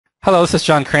Hello, this is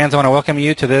John Kranz. I want to welcome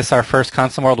you to this, our first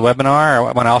ConsimWorld webinar.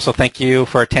 I want to also thank you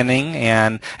for attending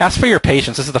and ask for your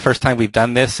patience. This is the first time we've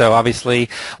done this, so obviously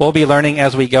we'll be learning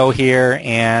as we go here,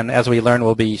 and as we learn,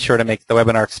 we'll be sure to make the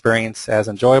webinar experience as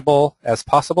enjoyable as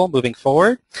possible moving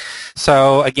forward.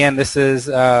 So again, this is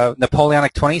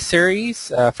Napoleonic 20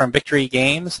 series from Victory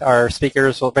Games. Our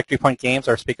speakers will, Victory Point Games,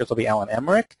 our speakers will be Alan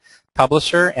Emrich,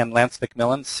 publisher, and Lance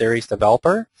McMillan, series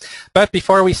developer. But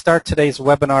before we start today's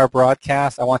webinar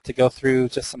broadcast, I want to go through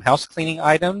just some house cleaning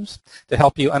items to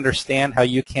help you understand how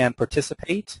you can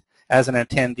participate as an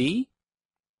attendee.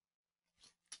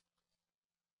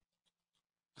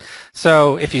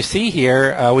 So if you see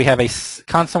here, we have a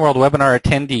ConsimWorld webinar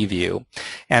attendee view,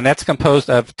 and that's composed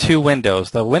of two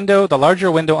windows. The larger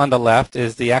window on the left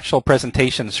is the actual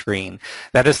presentation screen.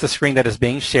 That is the screen that is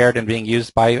being shared and being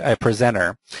used by a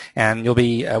presenter, and we'll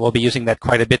be using that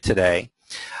quite a bit today.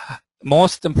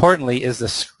 Most importantly is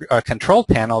the control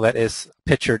panel that is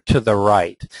pictured to the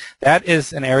right. That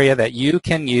is an area that you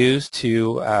can use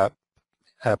to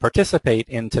participate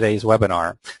in today's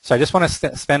webinar. So I just want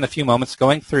to spend a few moments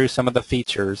going through some of the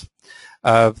features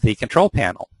of the control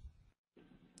panel.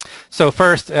 So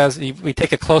first, as we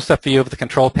take a close-up view of the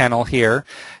control panel here,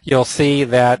 you'll see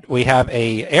that we have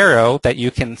an arrow that you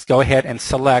can go ahead and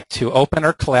select to open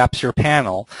or collapse your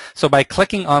panel. So by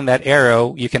clicking on that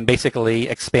arrow, you can basically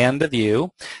expand the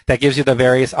view. That gives you the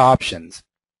various options.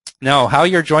 Now, how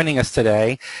you're joining us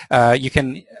today, you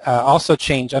can also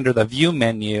change under the View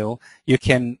menu. You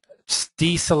can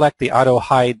deselect the Auto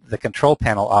Hide the Control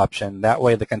Panel option. That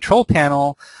way the control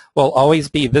panel will always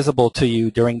be visible to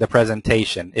you during the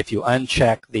presentation if you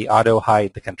uncheck the Auto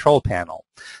Hide the Control Panel.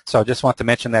 So I just want to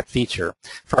mention that feature.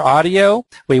 For audio,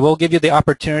 we will give you the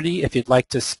opportunity if you'd like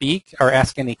to speak or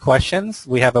ask any questions.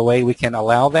 We have a way we can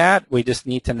allow that. We just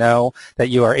need to know that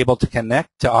you are able to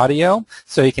connect to audio.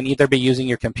 So you can either be using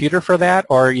your computer for that,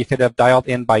 or you could have dialed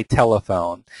in by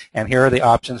telephone. And here are the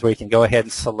options where you can go ahead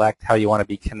and select how you want to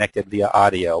be connected via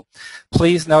audio.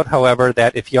 Please note, however,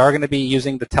 that if you are going to be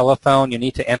using the telephone, you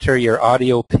need to enter your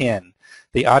audio PIN.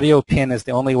 The audio PIN is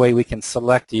the only way we can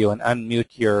select you and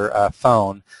unmute your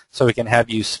phone so we can have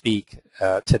you speak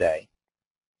today.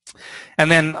 And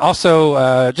then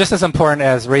also, just as important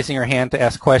as raising your hand to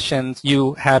ask questions,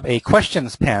 you have a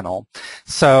questions panel.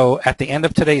 So at the end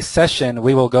of today's session,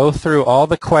 we will go through all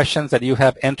the questions that you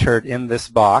have entered in this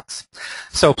box.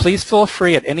 So please feel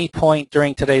free at any point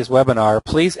during today's webinar,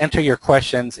 please enter your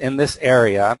questions in this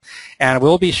area, and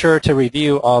we'll be sure to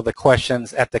review all the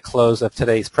questions at the close of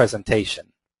today's presentation.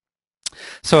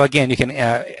 So again, you can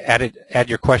add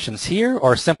your questions here,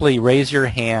 or simply raise your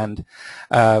hand.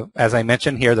 As I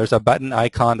mentioned here, there's a button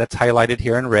icon that's highlighted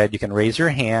here in red. You can raise your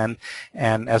hand,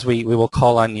 and as we will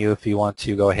call on you if you want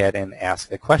to go ahead and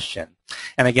ask a question.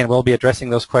 And again, we'll be addressing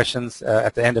those questions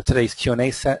at the end of today's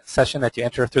Q&A session that you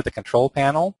enter through the control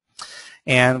panel.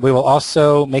 And we will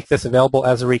also make this available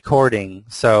as a recording.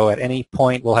 So at any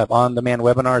point, we'll have on-demand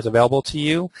webinars available to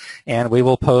you, and we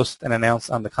will post and announce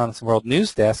on the ConsimWorld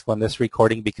news desk when this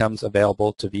recording becomes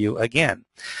available to view again.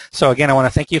 So again, I want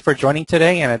to thank you for joining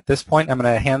today, and at this point, I'm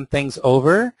going to hand things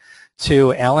over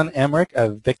to Alan Emrich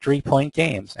of Victory Point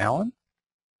Games. Alan?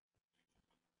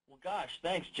 Well, gosh,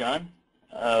 thanks, John.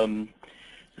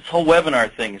 This whole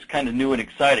webinar thing is kind of new and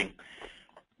exciting.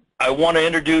 I want to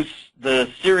introduce the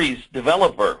series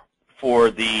developer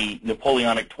for the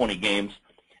Napoleonic 20 games,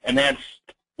 and that's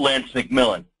Lance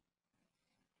McMillan.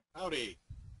 Howdy.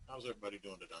 How's everybody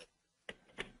doing tonight?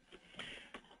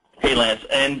 Hey, Lance.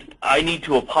 And I need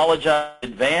to apologize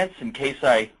in advance in case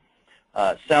I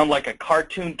sound like a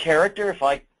cartoon character. If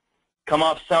I come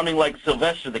off sounding like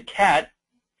Sylvester the Cat,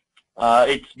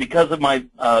 it's because of my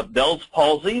Bell's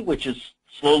palsy, which is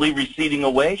slowly receding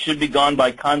away. Should be gone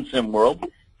by ConsimWorld.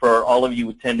 For all of you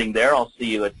attending there, I'll see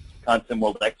you at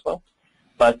ConsimWorld Expo.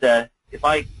 But if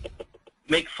I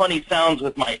make funny sounds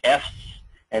with my F's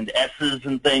and S's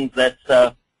and things,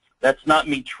 that's not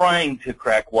me trying to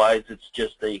crack wise. It's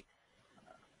just a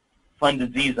fun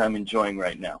disease I'm enjoying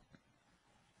right now.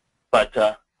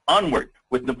 But onward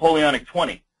with Napoleonic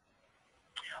 20.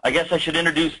 I guess I should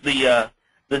introduce the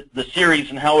series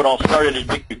and how it all started at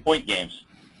Victory Point Games.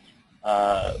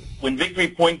 When Victory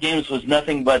Point Games was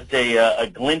nothing but a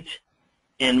glint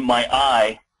in my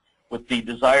eye with the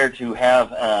desire to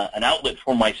have an outlet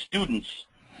for my students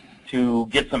to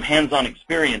get some hands-on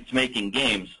experience making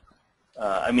games.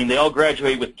 I mean, they all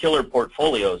graduate with killer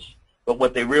portfolios, but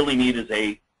what they really need is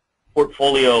a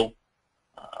portfolio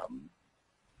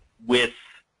with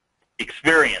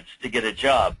experience to get a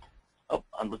job. Oh,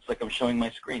 it looks like I'm showing my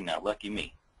screen now. Lucky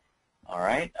me. All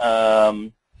right.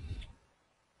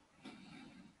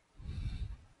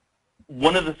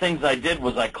 one of the things I did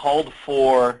was I called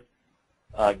for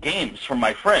games from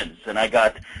my friends, and I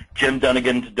got Jim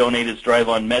Dunnigan to donate his Drive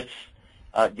on Mets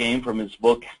game from his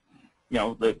book,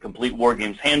 the Complete War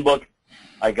Games Handbook.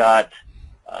 I got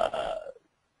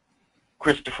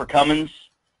Christopher Cummins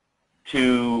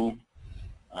to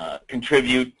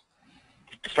contribute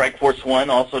Strike Force 1,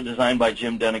 also designed by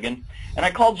Jim Dunnigan. And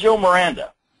I called Joe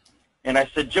Miranda, and I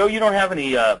said, Joe, you don't have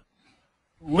any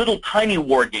little tiny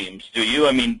war games, do you?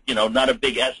 I mean, not a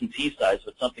big S&T size,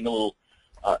 but something a little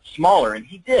smaller. And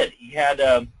he did. He had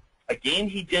a game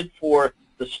he did for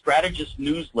the Strategist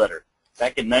newsletter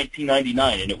back in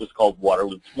 1999, and it was called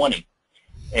Waterloo 20.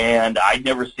 And I'd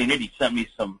never seen it. He sent me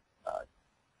some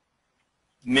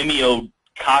Mimeo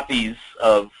copies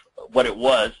of what it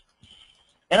was.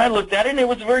 And I looked at it, and it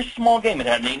was a very small game. It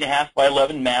had an 8.5 by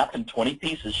 11 map and 20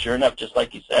 pieces, sure enough, just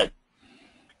like you said.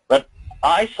 But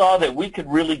I saw that we could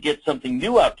really get something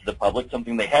new out to the public,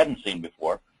 something they hadn't seen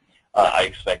before, I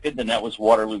expected, and that was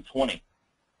Waterloo 20.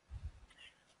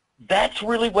 That's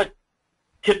really what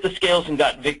tipped the scales and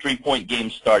got Victory Point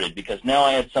Games started, because now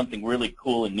I had something really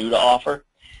cool and new to offer.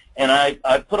 And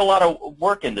I put a lot of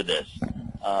work into this.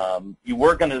 You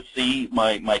were going to see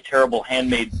my terrible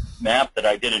handmade map that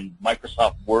I did in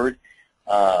Microsoft Word,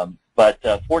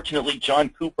 but fortunately John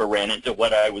Cooper ran into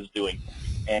what I was doing,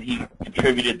 and he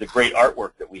contributed the great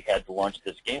artwork that we had to launch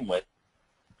this game with.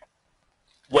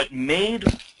 What made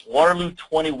Waterloo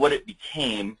 20 what it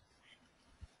became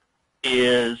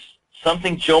is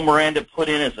something Joe Miranda put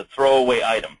in as a throwaway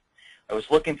item. I was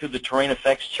looking through the terrain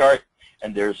effects chart,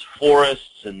 and there's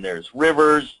forests, and there's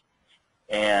rivers,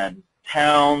 and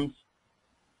towns,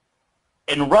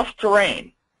 and rough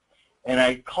terrain. And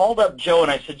I called up Joe,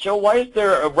 and I said, Joe, why is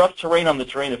there a rough terrain on the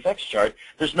terrain effects chart?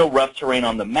 There's no rough terrain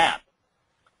on the map.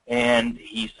 And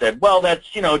he said, well, that's,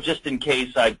 just in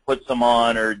case I put some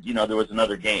on, or, there was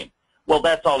another game. Well,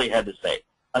 that's all he had to say.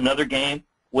 Another game?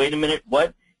 Wait a minute,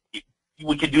 what?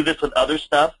 We could do this with other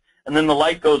stuff? And then the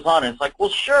light goes on, and it's like, well,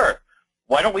 sure.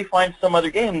 Why don't we find some other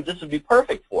game this would be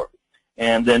perfect for?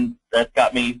 And then that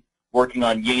got me working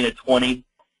on Jena 20.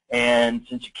 And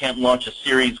since you can't launch a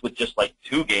series with just like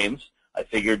 2 games, I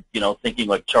figured, thinking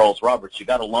like Charles Roberts, you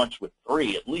got to launch with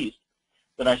 3 at least.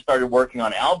 Then I started working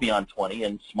on Albion 20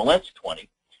 and Smolensk 20.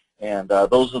 And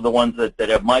those are the ones that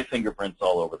have my fingerprints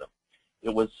all over them.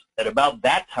 It was at about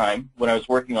that time when I was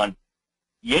working on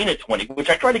Jena 20, which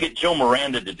I tried to get Joe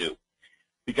Miranda to do.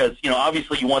 Because,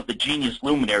 obviously you want the genius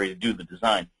luminary to do the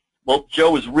design. Well,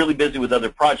 Joe was really busy with other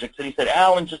projects, and he said,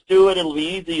 Alan, just do it. It'll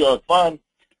be easy. It'll be fun.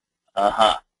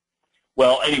 Uh-huh.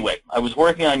 Well, anyway, I was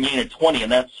working on Jena 20,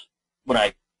 and that's when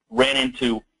I ran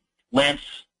into Lance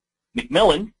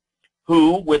McMillan,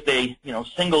 who, with a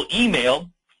single email,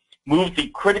 moved the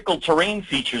critical terrain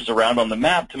features around on the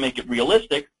map to make it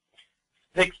realistic,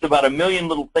 fixed about 1 million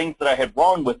little things that I had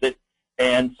wrong with it,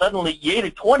 and suddenly Jena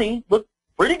 20 looked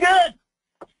pretty good.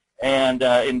 And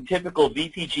in typical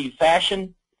VTG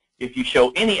fashion, if you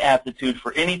show any aptitude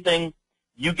for anything,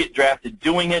 you get drafted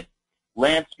doing it.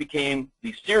 Lance became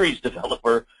the series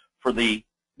developer for the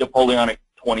Napoleonic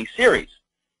 20 series.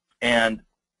 And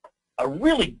a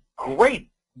really great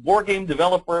war game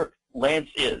developer Lance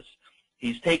is.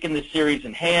 He's taken this series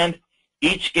in hand.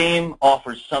 Each game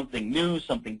offers something new,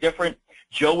 something different.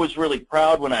 Joe was really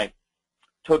proud when I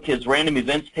took his random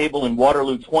events table in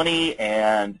Waterloo 20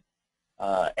 and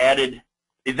added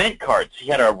event cards. He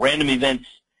had a random events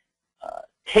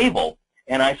table,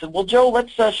 and I said, well, Joe,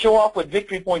 let's show off what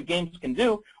Victory Point Games can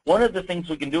do. One of the things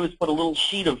we can do is put a little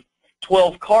sheet of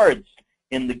 12 cards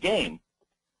in the game.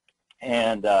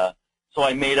 And so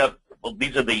I made up, well,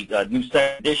 these are the new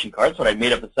second edition cards, but I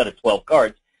made up a set of 12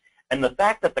 cards. And the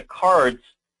fact that the cards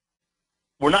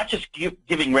were not just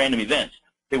giving random events,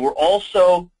 they were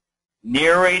also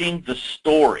narrating the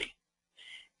story.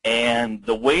 And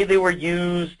the way they were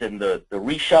used and the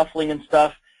reshuffling and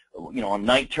stuff, on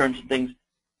night turns and things,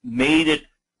 made it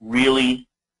really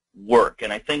work.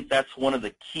 And I think that's one of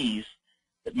the keys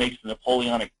that makes the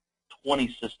Napoleonic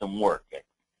 20 system work.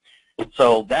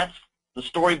 So that's the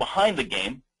story behind the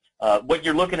game. What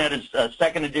you're looking at is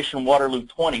second edition Waterloo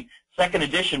 20. Second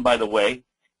edition, by the way,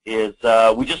 is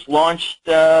we just launched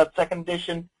second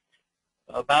edition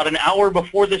about an hour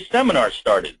before this seminar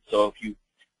started. So if you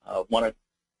want to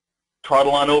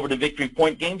trottle on over to Victory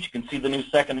Point Games, you can see the new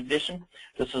second edition.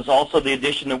 This is also the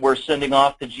edition that we're sending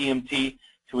off to GMT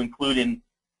to include in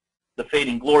the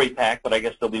Fading Glory pack, but I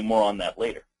guess there'll be more on that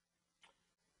later.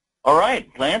 All right,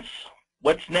 Lance,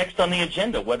 what's next on the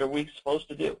agenda? What are we supposed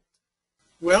to do?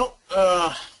 Well,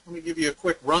 let me give you a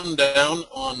quick rundown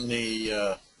on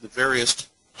the various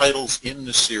titles in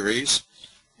the series.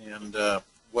 And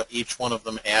what each one of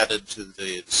them added to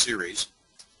the series.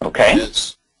 Okay.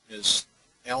 As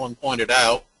Alan pointed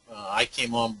out, I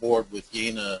came on board with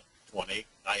Jena 20.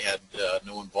 I had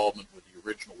no involvement with the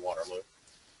original Waterloo.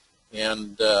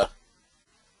 And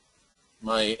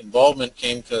my involvement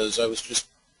came because I was just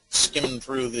skimming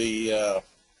through the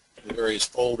various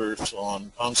folders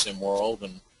on ConsimWorld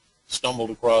and stumbled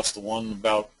across the one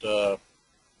about the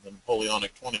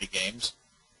Napoleonic 20 games.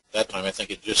 At that time, I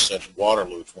think it just said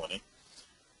Waterloo 20.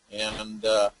 And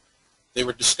they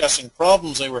were discussing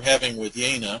problems they were having with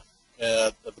Jena,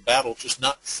 the battle just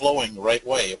not flowing the right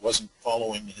way. It wasn't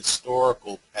following the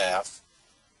historical path.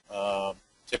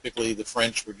 Typically, the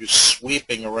French were just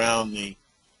sweeping around the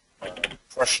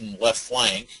Prussian left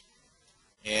flank.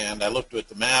 And I looked at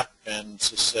the map and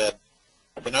just said,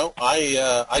 you know,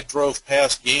 I drove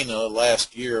past Jena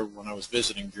last year when I was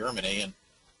visiting Germany, and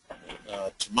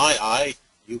to my eye,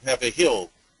 you have a hill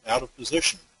out of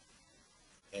position.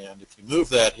 And if you move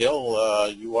that hill,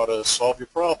 you ought to solve your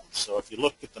problem. So if you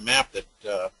look at the map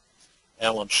that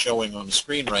Alan's showing on the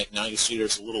screen right now, you see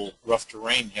there's a little rough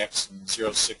terrain hex in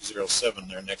 0607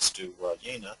 there next to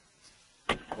Jena.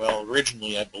 Well,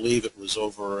 originally I believe it was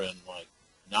over in like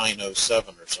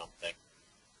 907 or something.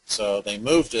 So they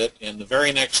moved it. In the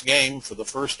very next game, for the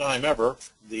first time ever,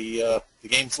 the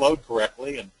game flowed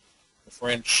correctly, and the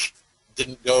French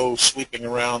didn't go sweeping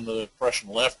around the Prussian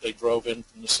left. They drove in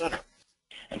from the center.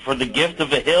 And for the gift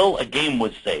of a hill, a game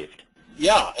was saved.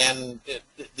 Yeah, and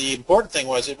the important thing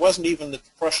was it wasn't even that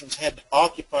the Prussians had to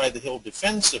occupy the hill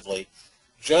defensively.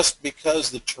 Just because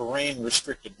the terrain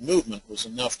restricted movement was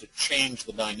enough to change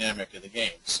the dynamic of the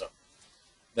game. So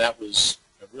that was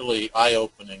a really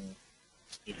eye-opening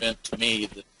event to me,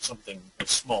 that something, a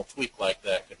small tweak like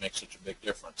that could make such a big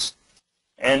difference.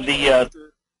 And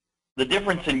the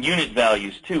difference in unit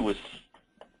values, too, was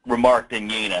remarked in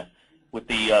Jena with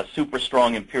the super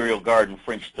strong Imperial Guard and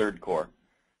French Third Corps.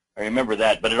 I remember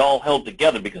that, but it all held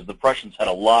together because the Prussians had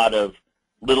a lot of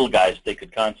little guys they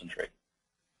could concentrate.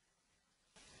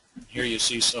 Here you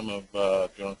see some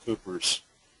of John Cooper's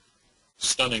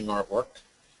stunning artwork.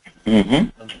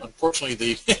 Mm-hmm. Unfortunately,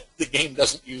 the game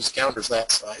doesn't use counters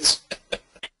that size.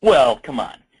 Well, come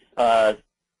on.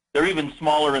 They're even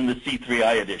smaller in the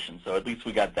C3I edition, so at least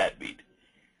we got that beat.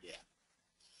 Yeah.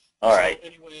 All right. So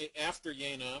anyway, after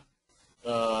Jena,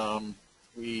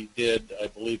 we did, I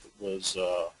believe it was...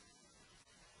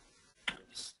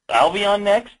 Albion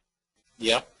next?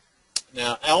 Yep.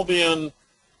 Now, Albion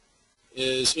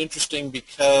is interesting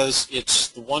because it's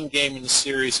the one game in the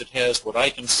series that has what I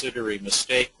consider a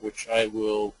mistake, which I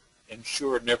will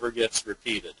ensure never gets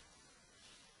repeated.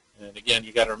 And again,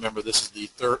 you got to remember this is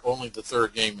only the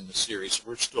third game in the series, so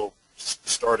we're still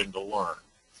starting to learn.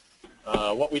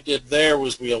 What we did there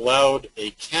was we allowed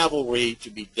a cavalry to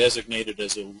be designated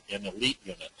as an elite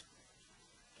unit.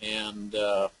 And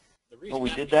the reason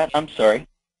we did that? I'm sorry.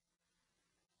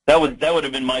 That would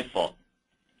have been my fault.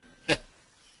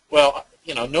 Well,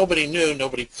 you know, nobody knew,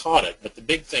 nobody caught it, but the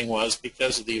big thing was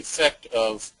because of the effect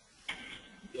of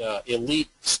elite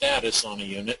status on a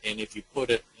unit, and if you put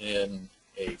it in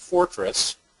a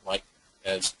fortress, like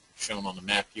as shown on the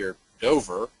map here,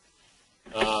 Dover,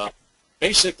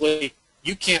 basically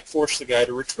you can't force the guy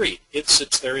to retreat. It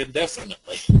sits there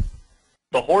indefinitely.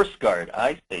 The horse guard,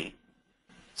 I see.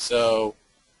 So,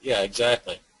 yeah,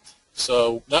 exactly.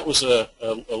 So that was a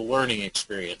learning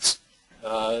experience.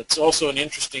 It's also an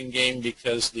interesting game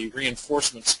because the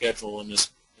reinforcement schedule in this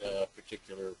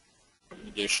particular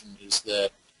edition is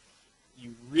that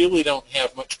you really don't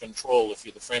have much control if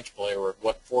you're the French player or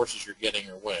what forces you're getting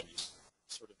or when.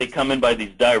 They come in by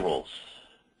these die rolls.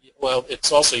 Well,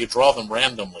 it's also you draw them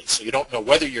randomly, so you don't know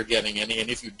whether you're getting any,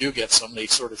 and if you do get some, they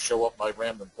sort of show up by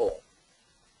random pull.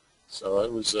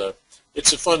 So it's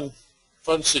a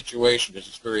fun situation because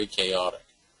it's very chaotic.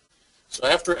 So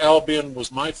after Albion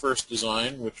was my first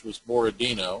design, which was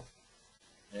Borodino,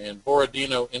 and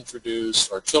Borodino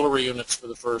introduced artillery units for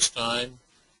the first time,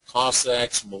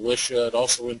 Cossacks, militia. It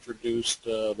also introduced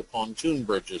the pontoon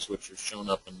bridges, which have shown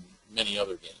up in many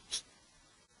other games.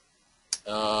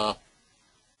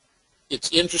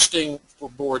 It's interesting for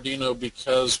Borodino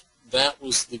because that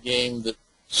was the game that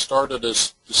started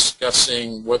us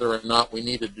discussing whether or not we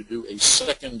needed to do a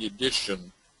second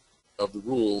edition of the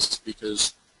rules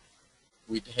because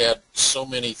we'd had so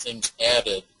many things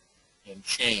added and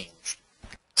changed.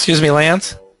 Excuse me,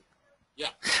 Lance? So,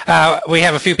 yeah. We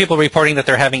have a few people reporting that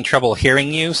they're having trouble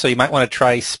hearing you, so you might want to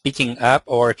try speaking up,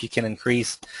 or if you can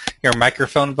increase your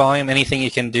microphone volume, anything you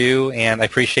can do, and I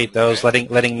appreciate those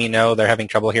letting me know they're having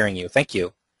trouble hearing you. Thank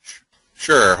you.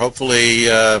 Sure. Hopefully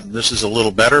this is a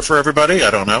little better for everybody. I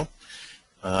don't know.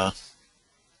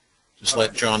 Just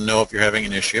let John know if you're having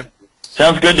an issue.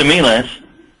 Sounds good to me, Lance.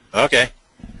 Okay.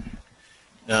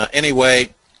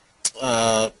 Anyway,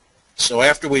 so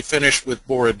after we finished with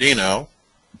Borodino,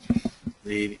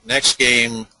 the next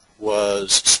game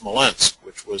was Smolensk,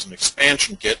 which was an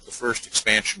expansion kit, the first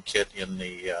expansion kit in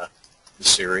the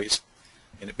series.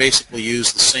 And it basically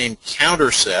used the same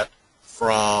counter set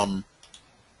from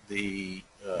the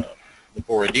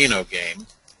Borodino game,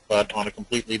 but on a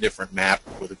completely different map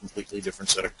with a completely different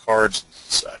set of cards and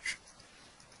such.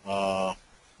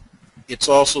 It's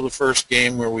also the first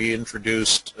game where we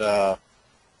introduced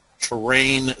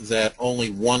terrain that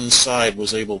only one side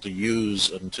was able to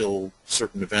use until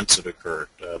certain events had occurred.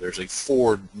 There's a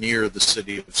ford near the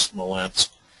city of Smolensk,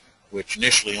 which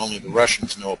initially only the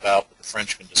Russians know about, but the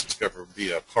French can discover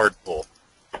via a card pull.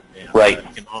 And, right.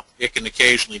 It can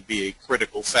occasionally be a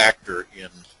critical factor in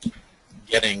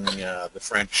getting the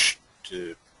French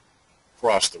to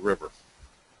cross the river.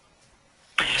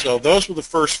 So those were the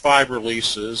first 5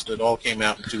 releases that all came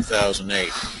out in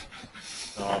 2008.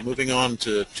 Moving on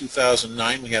to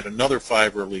 2009, we had another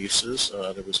 5 releases.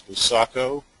 There was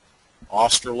Lusako,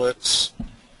 Austerlitz,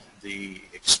 the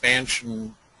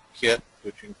expansion kit,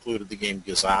 which included the game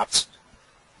Gesatz,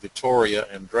 Vitoria,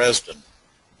 and Dresden.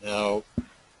 Now,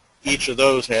 each of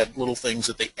those had little things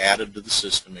that they added to the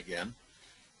system again.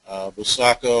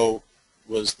 Lusako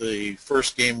was the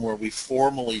first game where we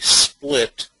formally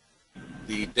split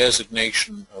the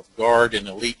designation of guard and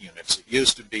elite units. It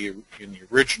used to be in the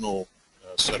original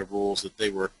set of rules that they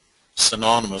were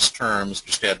synonymous terms,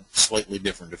 just had slightly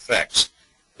different effects.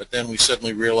 But then we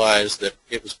suddenly realized that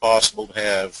it was possible to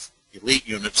have elite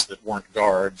units that weren't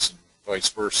guards and vice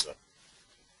versa.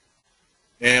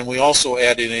 And we also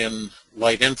added in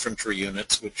light infantry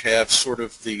units, which have sort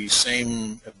of the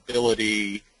same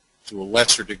ability to a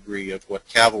lesser degree of what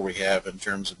cavalry have in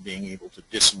terms of being able to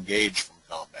disengage from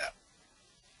combat.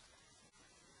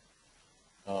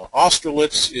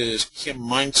 Austerlitz is Kim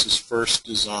Mainz's first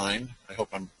design. I hope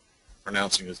I'm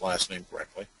pronouncing his last name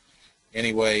correctly.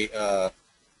 Anyway,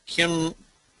 Kim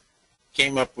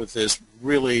came up with this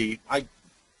really,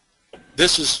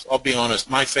 this is, I'll be honest,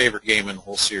 my favorite game in the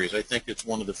whole series. I think it's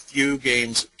one of the few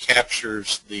games that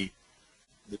captures the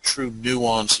true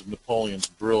nuance of Napoleon's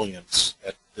brilliance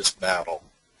at this battle,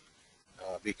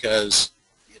 because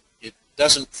it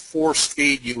doesn't force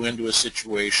feed you into a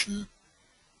situation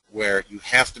where you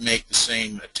have to make the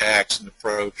same attacks and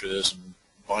approaches and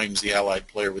binds the allied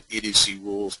player with idiocy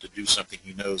rules to do something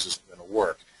he knows isn't going to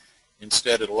work.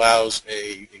 Instead, it allows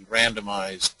a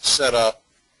randomized setup,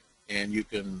 and you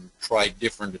can try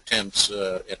different attempts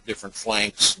at different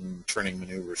flanks and turning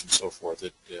maneuvers and so forth.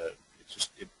 It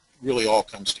really all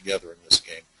comes together in this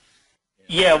game.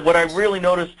 Yeah, what I really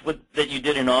noticed that you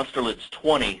did in Austerlitz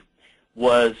 20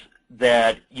 was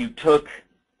that you took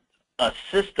a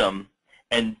system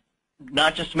and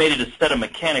not just made it a set of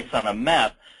mechanics on a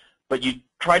map, but you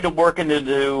tried to work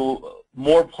into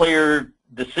more player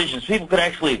decisions. People could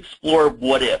actually explore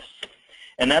what-ifs.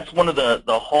 And that's one of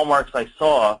the hallmarks I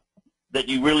saw that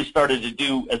you really started to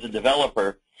do as a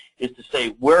developer, is to say,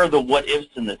 where are the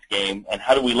what-ifs in this game, and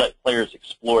how do we let players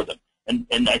explore them?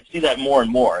 And I see that more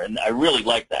and more, and I really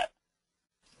like that.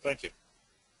 Thank you.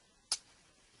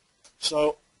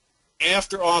 So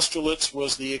after Austerlitz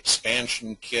was the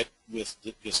expansion kit with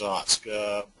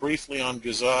Gesatz. Briefly on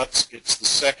Gesatz, it's the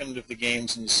second of the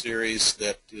games in the series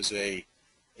that is a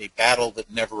battle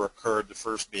that never occurred, the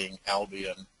first being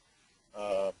Albion.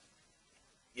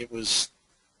 It was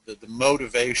the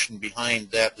motivation behind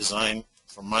that design,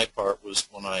 from my part, was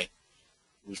when I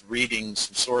was reading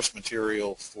some source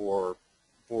material for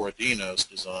Borodino's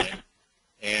design,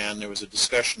 and there was a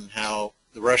discussion how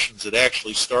the Russians had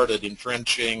actually started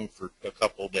entrenching for a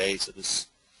couple of days at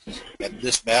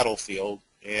this battlefield,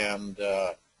 and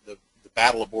the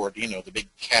Battle of Borodino, the big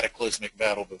cataclysmic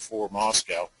battle before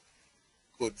Moscow,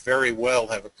 could very well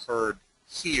have occurred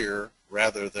here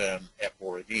rather than at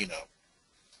Borodino.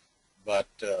 But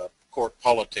court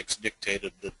politics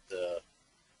dictated that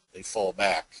they fall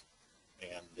back,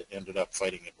 and it ended up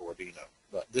fighting at Borodino.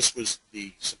 But this was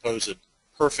the supposed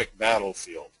perfect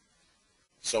battlefield.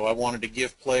 So I wanted to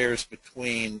give players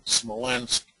between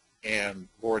Smolensk and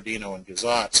Borodino and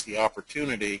Gesatz the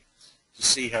opportunity to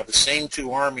see how the same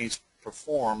two armies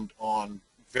performed on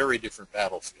very different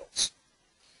battlefields.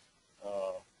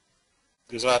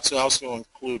 Gesatz also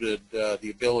included the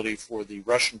ability for the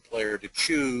Russian player to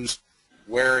choose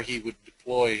where he would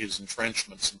deploy his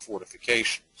entrenchments and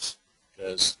fortifications,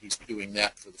 because he's doing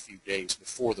that for the few days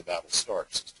before the battle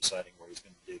starts. He's deciding where he's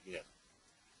going to dig in.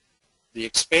 The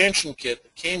expansion kit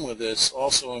that came with this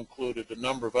also included a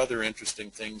number of other interesting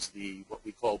things, what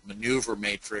we called maneuver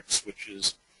matrix, which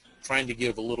is trying to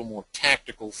give a little more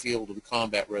tactical feel to the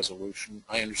combat resolution.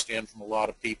 I understand from a lot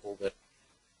of people that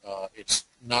it's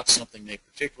not something they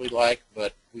particularly like,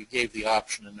 but we gave the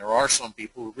option, and there are some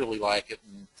people who really like it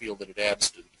and feel that it adds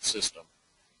to the system.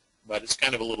 But it's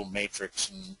kind of a little matrix,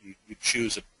 and you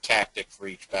choose a tactic for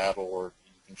each battle, or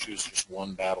you can choose just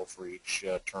one battle for each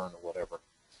turn or whatever.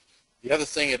 The other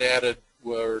thing it added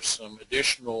were some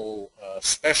additional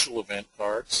special event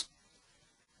cards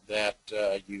that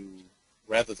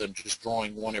rather than just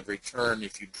drawing one every turn,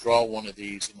 if you draw one of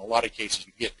these, in a lot of cases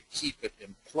you get to keep it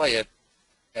and play it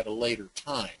at a later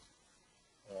time,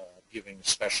 giving a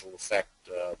special effect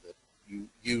that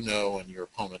you know and your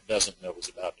opponent doesn't know is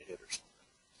about to hit or something.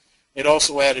 It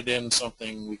also added in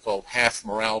something we called half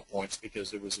morale points, because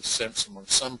there was a sense among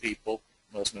some people,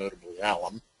 most notably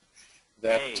Alan,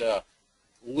 that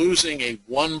losing a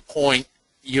 1-point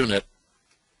unit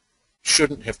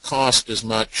shouldn't have cost as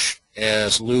much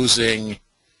as losing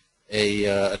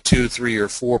a 2, 3, or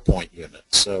 4-point unit.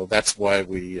 So that's why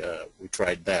we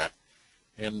tried that.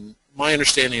 And my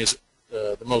understanding is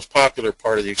the most popular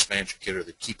part of the expansion kit are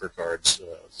the keeper cards.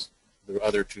 The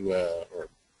other two are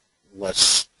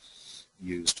less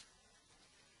used.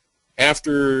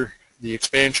 After the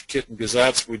expansion kit and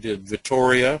Gazats, we did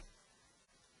Vittoria.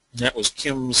 That was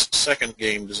Kim's second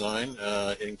game design.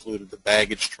 It included the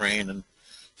baggage train and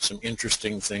some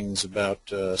interesting things about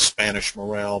Spanish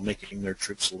morale, making their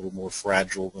troops a little more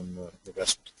fragile than the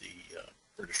rest of the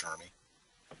British Army.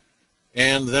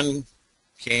 And then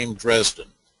came Dresden.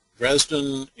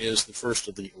 Dresden is the first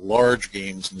of the large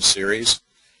games in the series.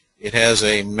 It has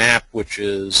a map which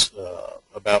is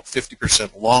about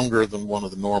 50% longer than one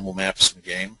of the normal maps in the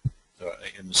game,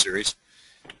 in the series.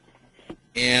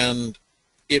 And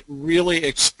it really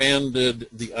expanded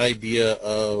the idea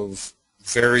of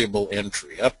variable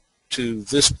entry. Up to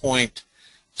this point,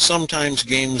 sometimes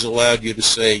games allowed you to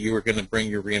say you were going to bring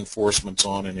your reinforcements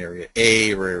on in Area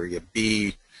A or Area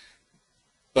B,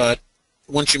 but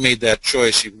once you made that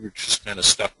choice, you were just kind of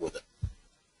stuck with it.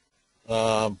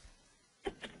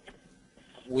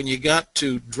 When you got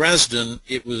to Dresden,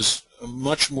 it was a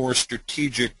much more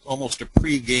strategic, almost a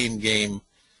pre-game game,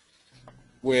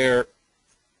 where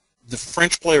the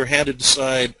French player had to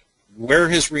decide where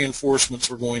his reinforcements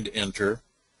were going to enter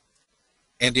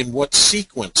and in what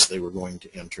sequence they were going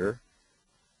to enter,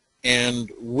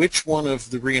 and which one of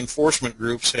the reinforcement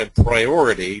groups had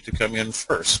priority to come in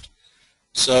first.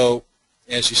 So,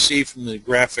 as you see from the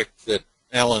graphic that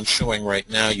Alan's showing right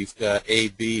now, you've got A,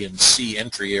 B, and C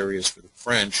entry areas for the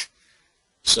French.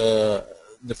 So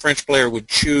the French player would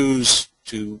choose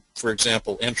to, for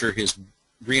example, enter his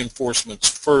reinforcements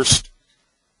first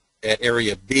at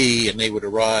Area B, and they would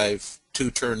arrive 2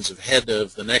 turns ahead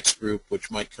of the next group, which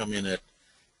might come in at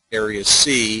Area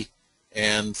C,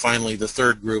 and finally the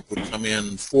third group would come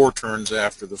in 4 turns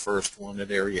after the first one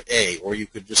at Area A. Or you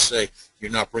could just say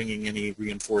you're not bringing any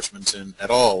reinforcements in at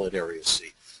all at Area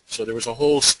C. So there was a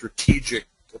whole strategic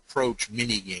approach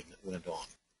mini-game that went on.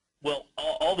 Well,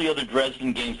 all the other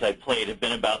Dresden games I played have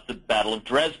been about the Battle of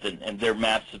Dresden, and their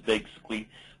maps have basically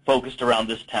focused around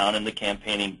this town and the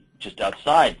campaigning just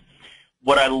outside.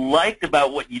 What I liked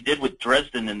about what you did with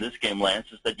Dresden in this game, Lance,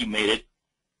 is that you made it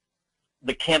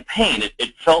the campaign.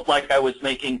 It felt like I was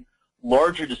making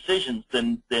larger decisions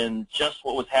than just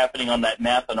what was happening on that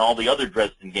map and all the other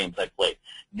Dresden games I played.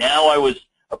 Now I was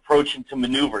approaching to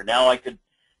maneuver. Now I could,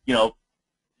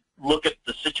 look at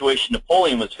the situation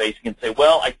Napoleon was facing and say,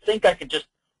 well, I think I can just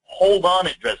hold on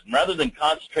at Dresden. Rather than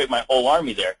concentrate my whole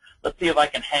army there, let's see if I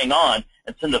can hang on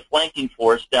and send a flanking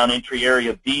force down entry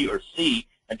area B or C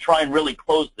and try and really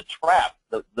close the trap,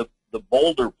 the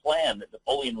bolder plan that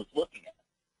Napoleon was looking at.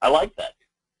 I like that.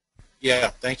 Yeah,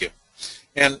 thank you.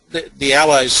 And the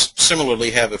Allies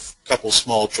similarly have a couple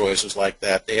small choices like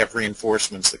that. They have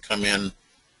reinforcements that come in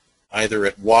either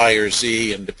at Y or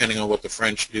Z, and depending on what the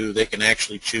French do, they can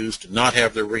actually choose to not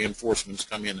have their reinforcements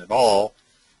come in at all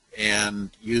and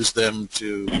use them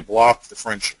to block the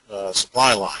French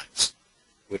supply lines,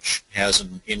 which has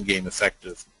an in-game effect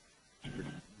of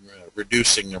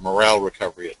reducing their morale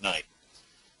recovery at night.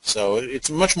 So it's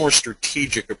a much more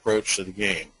strategic approach to the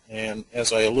game. And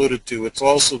as I alluded to, it's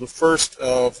also the first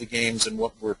of the games in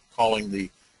what we're calling the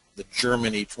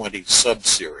Germany 20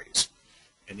 sub-series.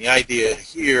 And the idea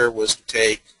here was to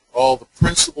take all the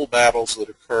principal battles that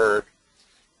occurred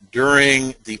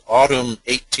during the autumn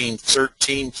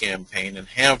 1813 campaign and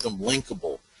have them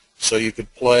linkable, so you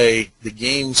could play the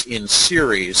games in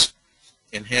series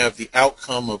and have the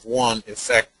outcome of one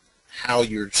affect how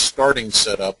your starting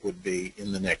setup would be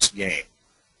in the next game.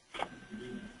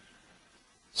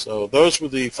 So those were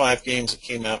the 5 games that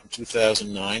came out in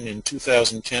 2009. In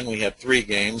 2010, we had 3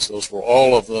 games. Those were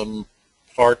all of them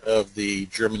part of the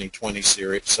Germany 20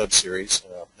 series, sub-series.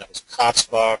 That was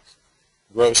Katzbach,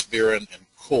 Grossbeeren, and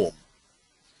Kulm.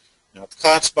 Now,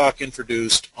 Katzbach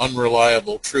introduced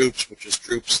unreliable troops, which is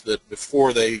troops that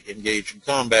before they engage in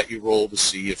combat, you roll to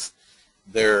see if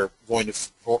they're going to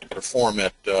perform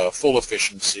at full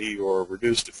efficiency or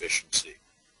reduced efficiency.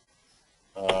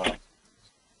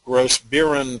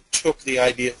 Grossbeeren took the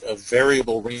idea of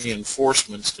variable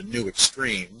reinforcements to new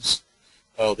extremes.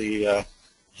 Oh,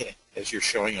 as you're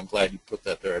showing, I'm glad you put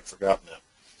that there. I'd forgotten that.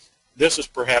 This is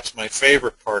perhaps my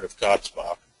favorite part of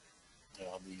Katzbach,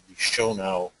 the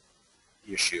Schonau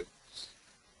issue.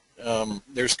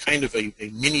 There's kind of a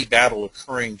mini battle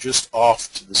occurring just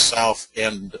off to the south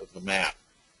end of the map,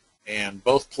 and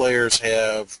both players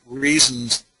have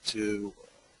reasons to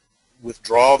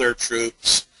withdraw their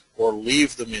troops or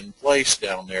leave them in place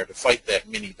down there to fight that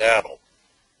mini battle.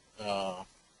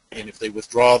 And if they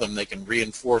withdraw them, they can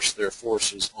reinforce their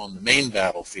forces on the main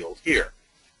battlefield here.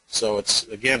 So it's,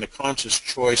 again, a conscious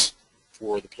choice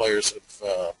for the players of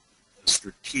a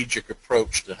strategic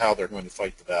approach to how they're going to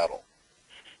fight the battle.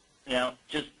 Now,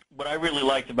 just what I really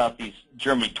liked about these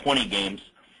Germany 20 games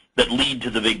that lead to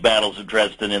the big battles of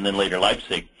Dresden and then later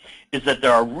Leipzig is that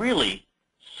there are really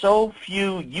so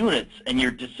few units, and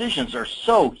your decisions are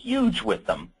so huge with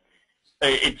them.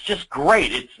 It's just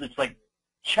great. It's like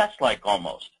chess-like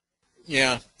almost.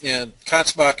 Yeah, and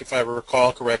Katzbach, if I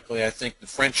recall correctly, I think the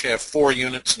French have 4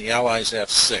 units and the Allies have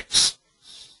 6.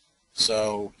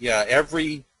 So, yeah,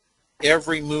 every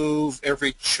move,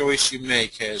 every choice you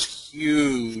make has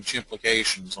huge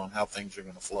implications on how things are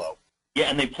going to flow. Yeah,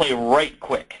 and they play right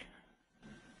quick.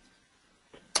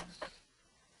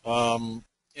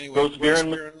 Anyway,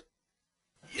 Grossbeeren?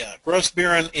 Yeah,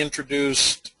 Grossbeeren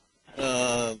introduced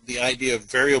the idea of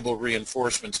variable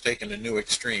reinforcements taken to new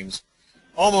extremes,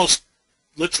 almost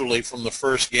literally from the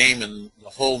first game in the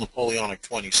whole Napoleonic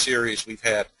 20 series. We've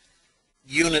had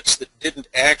units that didn't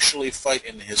actually fight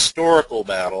in a historical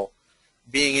battle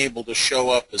being able to show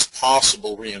up as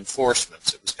possible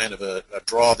reinforcements. It was kind of a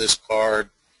draw this card,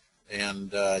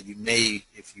 and you may,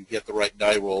 if you get the right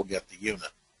die roll, get the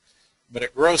unit. But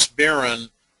at Grossbeeren,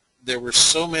 there were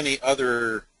so many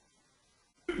other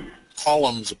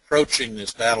columns approaching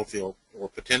this battlefield, or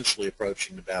potentially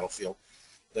approaching the battlefield,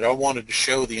 that I wanted to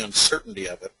show the uncertainty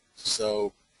of it.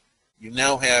 So you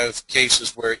now have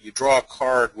cases where you draw a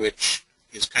card which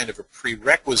is kind of a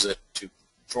prerequisite to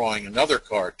drawing another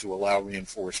card to allow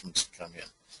reinforcements to come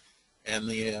in. And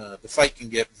the fight can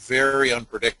get very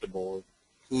unpredictable,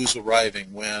 who's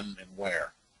arriving when and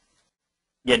where.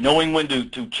 Yeah, knowing when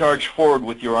to charge forward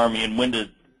with your army and when to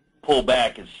pull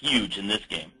back is huge in this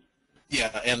game.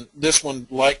 Yeah, and this one,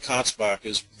 like Katzbach,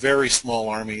 is very small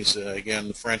armies. Again,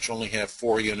 the French only have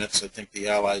 4 units. I think the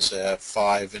Allies have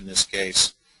 5 in this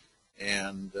case.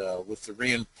 And with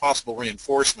the possible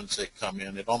reinforcements that come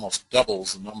in, it almost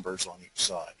doubles the numbers on each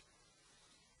side.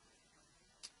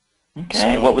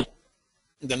 Okay, so what was...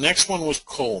 The next one was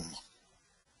Kulm.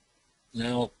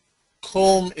 Now,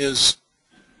 Kulm is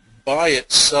by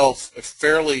itself a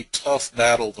fairly tough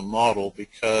battle to model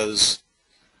because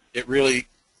it really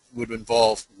would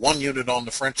involve 1 unit on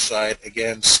the French side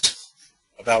against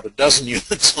about a dozen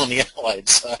units on the Allied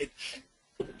side.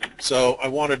 So I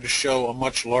wanted to show a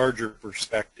much larger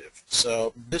perspective.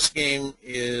 So this game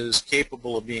is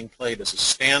capable of being played as a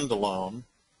standalone,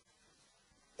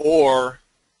 or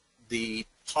the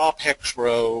top hex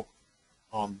row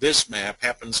on this map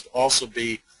happens to also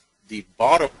be the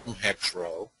bottom hex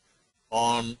row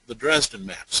on the Dresden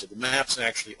map. So the maps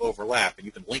actually overlap, and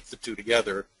you can link the two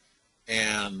together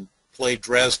and play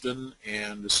Dresden,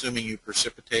 and assuming you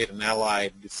precipitate an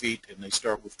Allied defeat and they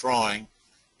start withdrawing,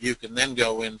 you can then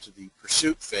go into the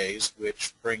pursuit phase,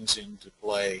 which brings into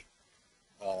play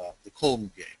the Kulm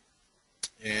game.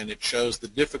 And it shows the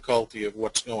difficulty of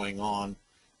what's going on,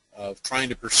 of trying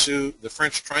to pursue, the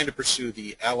French trying to pursue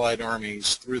the Allied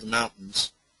armies through the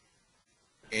mountains,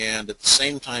 and at the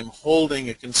same time holding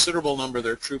a considerable number of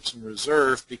their troops in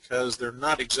reserve because they're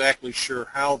not exactly sure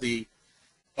how the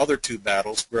other 2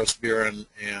 battles, Grossbeeren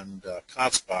and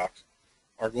Katzbach,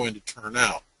 are going to turn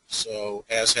out. So,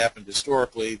 as happened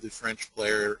historically, the French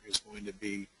player is going to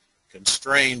be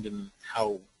constrained in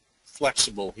how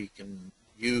flexible he can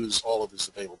use all of his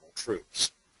available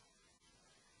troops.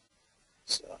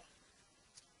 So,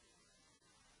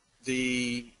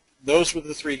 those were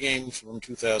the 3 games from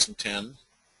 2010.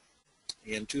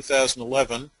 In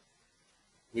 2011,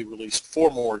 we released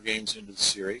 4 more games into the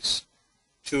series.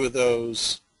 three of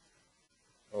those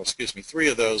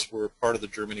were part of the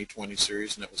Germany 20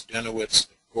 series, and that was Dennewitz,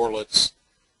 Gorlitz,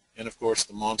 and of course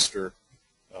the monster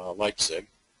Leipzig.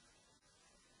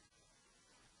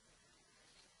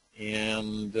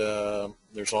 And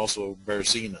there's also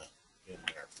Berzina in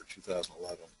there for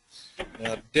 2011.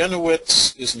 Now,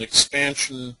 Dennewitz is an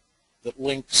expansion that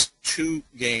links two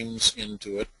games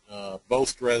into it,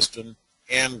 both Dresden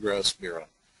and Grossbeeren.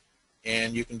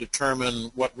 And you can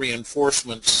determine what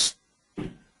reinforcements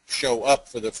show up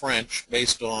for the French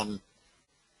based on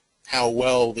how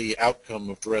well the outcome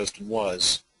of Dresden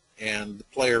was. And the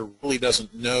player really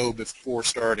doesn't know before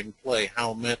starting play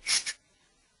how much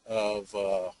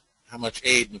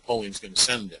aid Napoleon's going to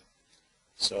send him.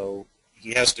 So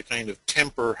he has to kind of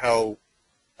temper how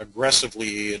aggressively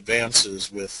he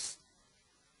advances with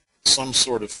some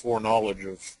sort of foreknowledge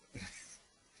of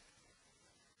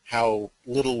how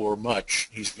little or much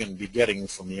he's going to be getting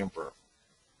from the Emperor.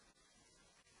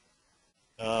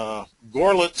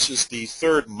 Gorlitz is the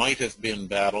third might-have-been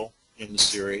battle in the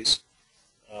series.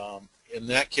 In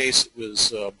that case, it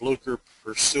was Blücher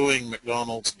pursuing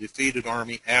MacDonald's defeated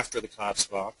army after the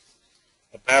Katzbach.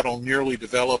 A battle nearly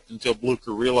developed until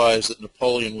Blücher realized that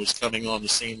Napoleon was coming on the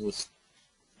scene with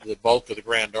the bulk of the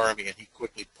Grand Army, and he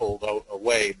quickly pulled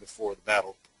away before the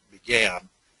battle began.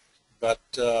 But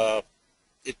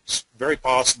it's very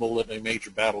possible that a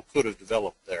major battle could have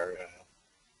developed there.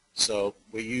 So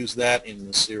we use that in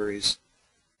the series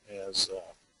as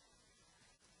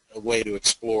a way to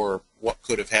explore what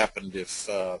could have happened if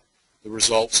the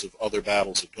results of other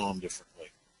battles had gone differently.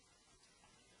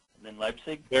 And then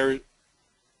Leipzig?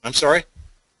 I'm sorry?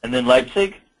 And then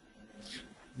Leipzig?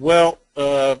 Well,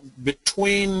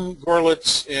 between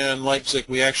Gorlitz and Leipzig,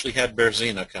 we actually had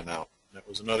Berzina come out. That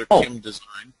was another Kim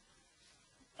design.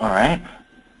 All right.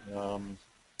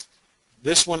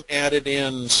 This one added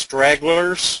in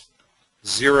stragglers,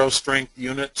 zero-strength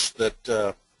units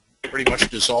that pretty much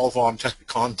dissolve on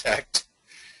contact.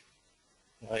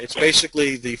 It's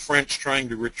basically the French trying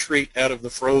to retreat out of the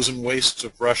frozen wastes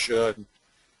of Russia, and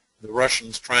the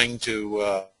Russians trying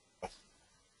to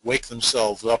wake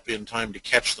themselves up in time to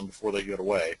catch them before they get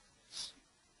away.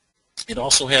 It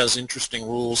also has interesting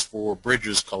rules for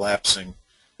bridges collapsing.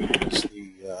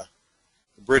 The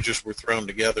bridges were thrown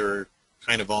together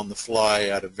kind of on the fly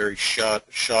out of very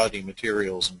shoddy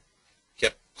materials and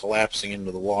kept collapsing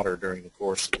into the water during the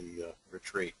course of the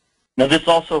retreat. Now this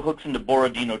also hooks into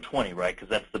Borodino 20, right? Because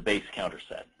that's the base counter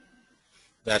set.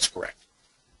 That's correct.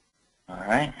 All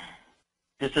right.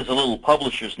 Just as a little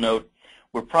publisher's note,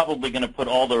 we're probably going to put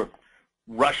all the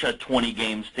Russia 20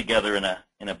 games together in a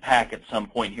pack at some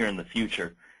point here in the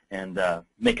future and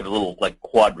make it a little like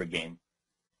quadra game.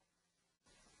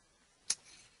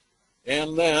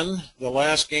 And then the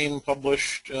last game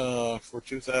published for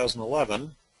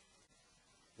 2011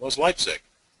 was Leipzig.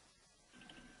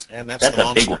 And that's the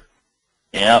monster. Big one.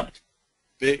 Yeah.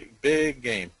 Big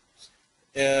game.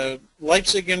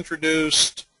 Leipzig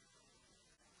introduced,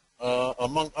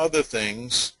 among other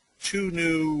things, two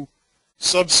new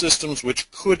subsystems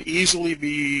which could easily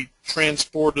be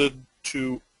transported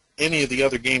to any of the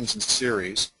other games in the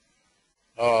series,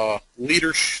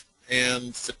 leadership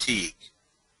and fatigue.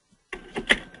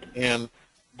 And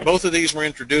both of these were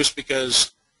introduced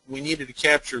because we needed to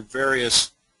capture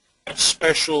various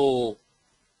special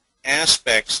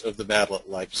aspects of the battle at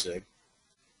Leipzig.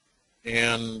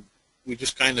 And we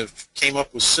just kind of came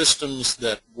up with systems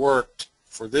that worked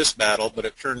for this battle, but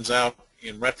it turns out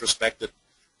in retrospect that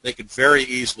they could very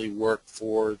easily work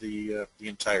for the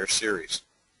entire series.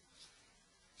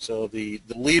 So the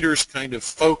leaders kind of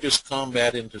focus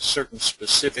combat into certain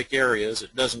specific areas.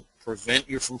 It doesn't prevent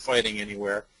you from fighting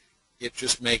anywhere. It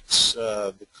just makes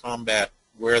the combat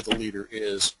where the leader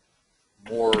is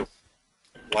more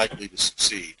likely to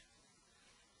succeed.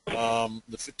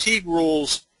 The fatigue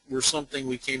rules were something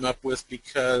we came up with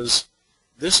because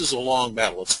this is a long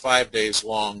battle. It's 5 days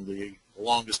long. The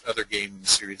longest other game in the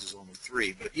series is only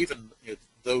 3. But even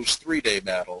those 3-day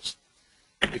battles,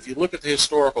 if you look at the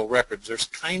historical records, there's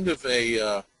kind of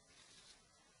a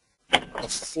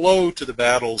flow to the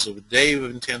battles of a day of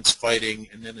intense fighting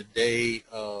and then a day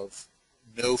of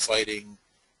no fighting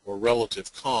or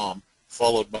relative calm,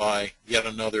 followed by yet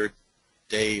another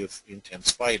day of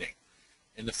intense fighting.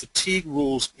 And the fatigue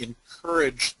rules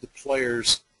encourage the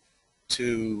players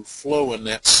to flow in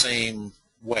that same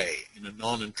way, in a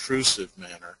non-intrusive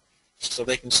manner, so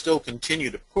they can still continue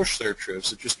to push their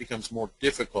troops. It just becomes more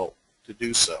difficult to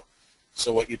do so.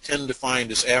 So what you tend to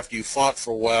find is after you fought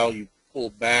for a while, you pull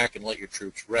back and let your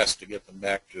troops rest to get them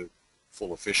back to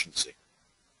full efficiency.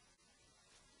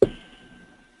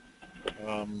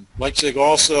 Leipzig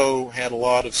also had a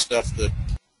lot of stuff that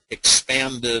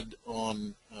expanded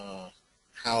on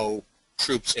how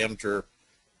troops enter.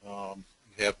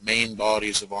 You have main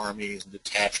bodies of armies and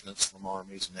detachments from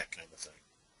armies and that kind of thing.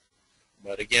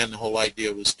 But again, the whole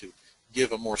idea was to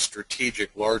give a more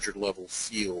strategic, larger level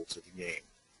feel to the game.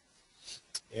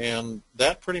 And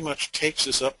that pretty much takes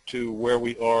us up to where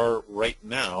we are right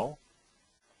now.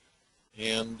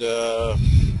 And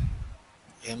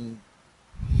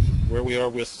where we are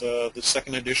with the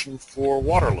second edition for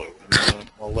Waterloo. And,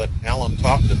 I'll let Alan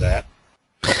talk to that.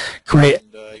 Great.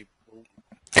 And,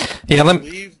 Yeah, I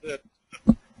believe that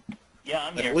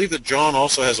I'm I here. believe that John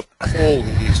also has a poll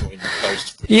that he's going to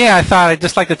post. Yeah, I thought I'd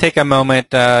just like to take a moment.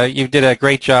 You did a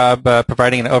great job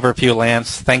providing an overview,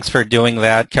 Lance. Thanks for doing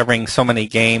that, covering so many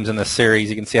games in the series.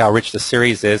 You can see how rich the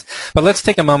series is. But let's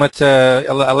take a moment to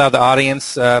allow the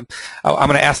audience. I'm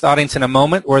going to ask the audience in a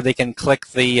moment where they can click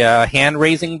the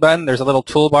hand-raising button. There's a little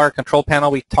toolbar control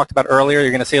panel we talked about earlier.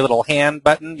 You're going to see a little hand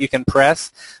button you can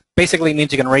press. Basically, it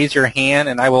means you can raise your hand,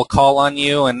 and I will call on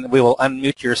you, and we will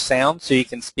unmute your sound so you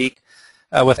can speak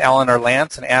with Alan or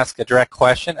Lance and ask a direct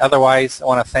question. Otherwise, I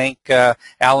want to thank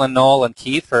Alan, Noel, and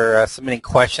Keith for submitting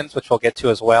questions, which we'll get to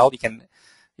as well.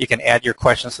 You can add your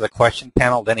questions to the question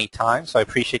panel at any time, so I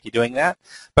appreciate you doing that.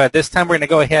 But at this time, we're going to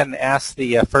go ahead and ask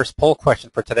the first poll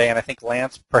question for today, and I think,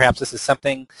 Lance, perhaps this is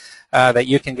something that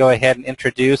you can go ahead and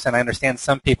introduce, and I understand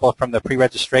some people from the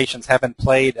pre-registrations haven't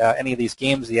played any of these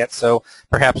games yet, so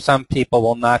perhaps some people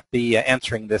will not be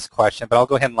answering this question, but I'll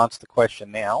go ahead and launch the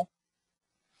question now.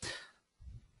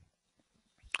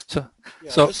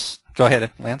 So go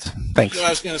ahead, Lance. Thanks. I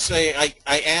was going to say,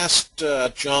 I asked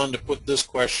John to put this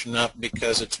question up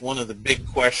because it's one of the big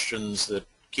questions that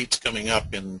keeps coming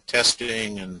up in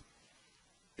testing and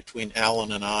between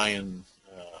Alan and I and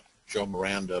Joe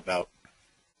Miranda about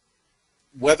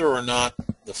whether or not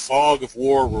the fog of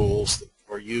war rules that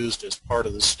are used as part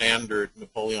of the standard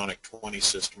Napoleonic 20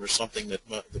 system are something that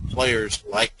the players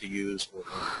like to use.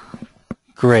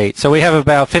 Great. So we have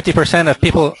about 50% of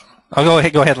people. Oh,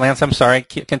 go ahead, Lance. I'm sorry.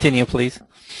 Continue, please.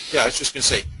 Yeah, I was just going to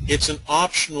say, it's an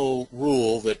optional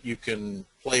rule that you can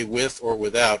play with or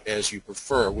without as you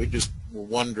prefer. We just were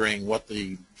wondering what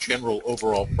the general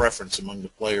overall preference among the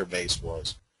player base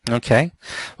was. Okay.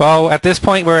 Well, at this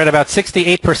point, we're at about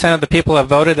 68% of the people have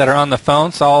voted that are on the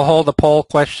phone, so I'll hold the poll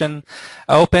question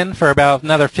open for about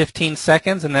another 15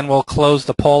 seconds, and then we'll close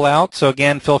the poll out. So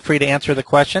again, feel free to answer the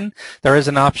question. There is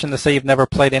an option to say you've never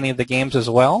played any of the games as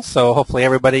well, so hopefully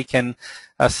everybody can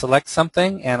select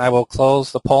something, and I will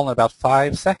close the poll in about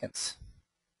 5 seconds.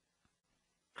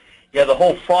 Yeah, the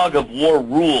whole fog of war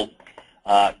rule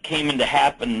came into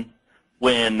happen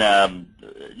when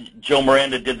Joe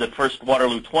Miranda did the first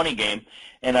Waterloo 20 game,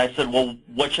 and I said, well,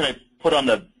 what should I put on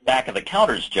the back of the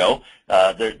counters, Joe?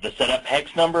 The setup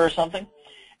hex number or something?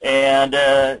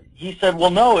 And he said, well,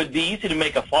 no, it'd be easy to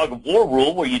make a fog of war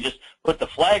rule where you just put the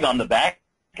flag on the back,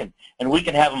 and we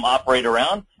can have them operate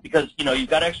around because, you know, you've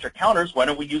got extra counters. Why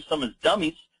don't we use them as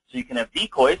dummies so you can have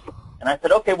decoys? And I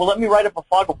said, okay, well, let me write up a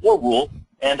fog of war rule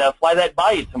and fly that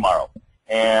by you tomorrow.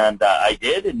 And I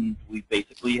did, and we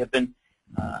basically have been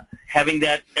having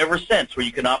that ever since, where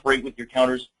you can operate with your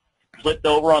counters flipped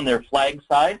over on their flag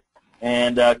side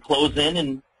and close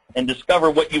in and discover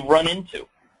what you've run into.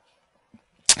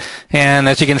 And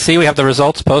as you can see, we have the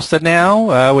results posted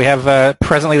now. We have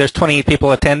presently there's 28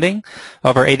 people attending,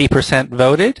 over 80%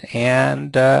 voted,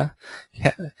 and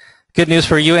good news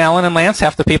for you, Alan and Lance.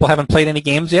 Half the people haven't played any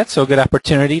games yet, so a good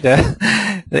opportunity to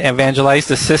evangelize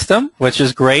the system, which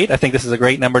is great. I think this is a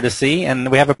great number to see, and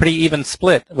we have a pretty even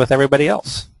split with everybody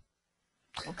else.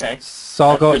 Okay. So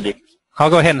I'll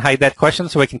go ahead and hide that question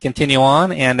so we can continue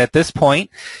on. And at this point,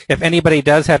 if anybody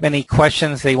does have any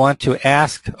questions they want to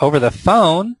ask over the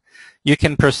phone, you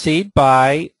can proceed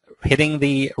by hitting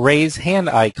the raise hand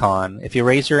icon. If you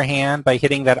raise your hand by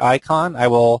hitting that icon, I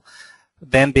will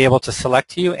then be able to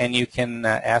select you, and you can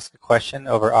ask a question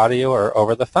over audio or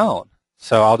over the phone.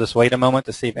 So I'll just wait a moment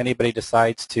to see if anybody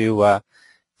decides to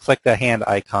click the hand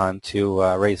icon to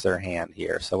raise their hand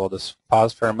here. So we'll just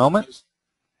pause for a moment.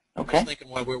 Okay. I was thinking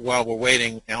while we're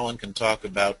waiting, Alan can talk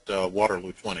about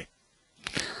Waterloo 20.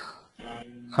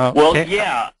 Okay. Well,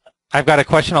 yeah. I've got a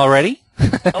question already.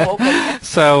 Oh, okay.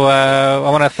 So I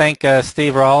want to thank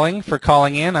Steve Rawling for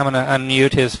calling in. I'm going to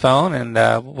unmute his phone, and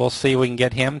we'll see if we can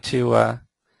get him to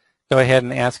go ahead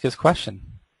and ask his question.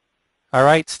 All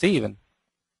right, Stephen.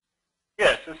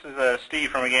 Yes, this is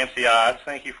Steve from Against the Odds.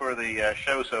 Thank you for the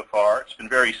show so far. It's been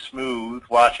very smooth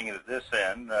watching it at this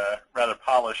end, rather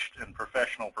polished and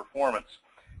professional performance.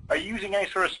 Are you using any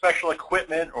sort of special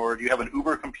equipment, or do you have an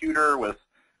Uber computer with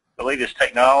the latest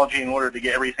technology in order to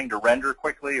get everything to render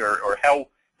quickly, or how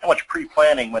much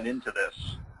pre-planning went into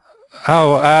this?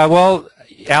 Oh, well,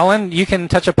 Alan, you can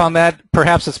touch upon that.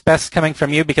 Perhaps it's best coming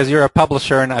from you because you're a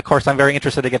publisher, and of course I'm very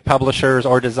interested to get publishers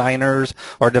or designers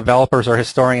or developers or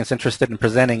historians interested in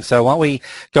presenting. So why don't we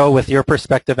go with your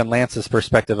perspective and Lance's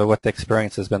perspective of what the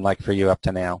experience has been like for you up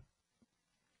to now?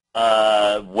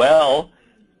 Well,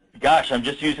 gosh, I'm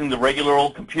just using the regular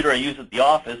old computer I use at the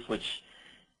office, which,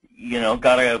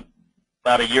 got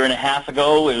about a year and a half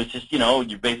ago. It was just,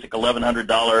 your basic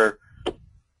 $1,100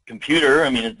 computer. I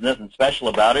mean, there's nothing special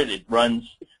about it.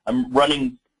 I'm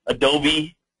running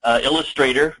Adobe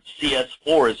Illustrator.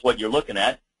 CS4 is what you're looking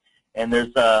at. And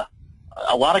there's a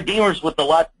lot of gamers with a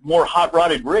lot more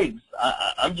hot-rodded rigs.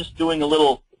 I'm just doing a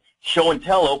little show and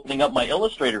tell, opening up my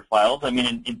Illustrator files. I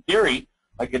mean, in theory,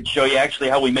 I could show you actually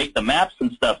how we make the maps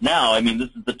and stuff now. I mean, this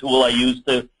is the tool I use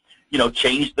to,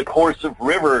 change the course of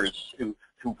rivers, to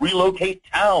relocate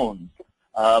towns.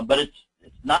 But it's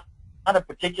not a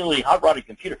particularly hot-rodded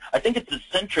computer. I think it's the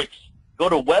Centrix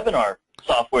GoToWebinar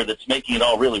software that's making it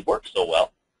all really work so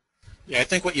well. Yeah, I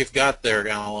think what you've got there,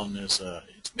 Alan, is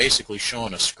it's basically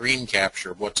showing a screen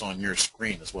capture of what's on your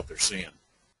screen is what they're seeing.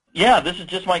 Yeah, this is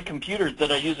just my computer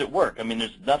that I use at work. I mean,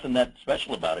 there's nothing that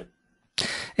special about it.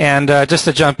 And just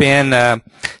to jump in,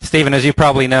 Stephen, as you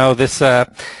probably know, this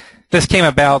came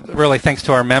about really thanks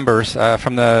to our members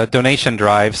from the donation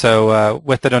drive. So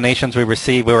with the donations we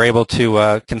received, we were able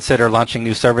to consider launching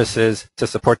new services to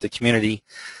support the community.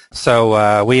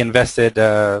 So we invested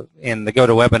in the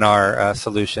GoToWebinar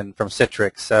solution from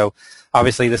Citrix. So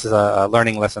obviously this is a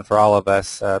learning lesson for all of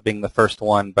us, being the first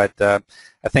one. But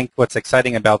I think what's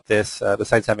exciting about this,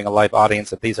 besides having a live audience,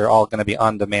 that these are all going to be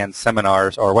on-demand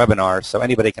seminars or webinars, so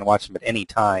anybody can watch them at any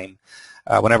time.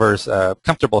 Whenever it's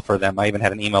comfortable for them. I even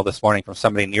had an email this morning from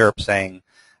somebody in Europe saying,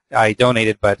 I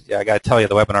donated, but I got to tell you,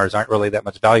 the webinars aren't really that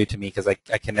much value to me because I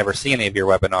can never see any of your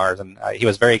webinars. And he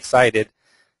was very excited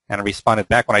and responded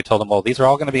back when I told him, well, these are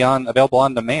all going to be available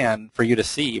on demand for you to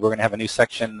see. We're going to have a new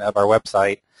section of our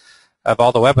website of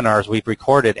all the webinars we've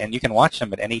recorded, and you can watch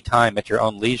them at any time at your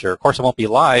own leisure. Of course, it won't be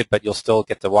live, but you'll still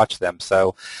get to watch them.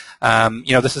 So,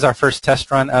 this is our first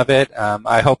test run of it.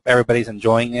 I hope everybody's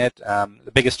enjoying it.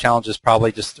 The biggest challenge is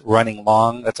probably just running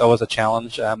long. That's always a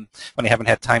challenge when you haven't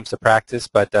had time to practice,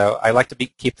 but I like to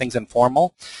keep things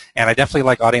informal, and I definitely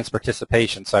like audience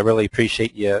participation, so I really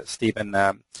appreciate you, Stephen,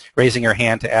 raising your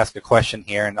hand to ask a question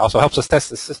here, and also helps us test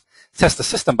the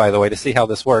system, by the way, to see how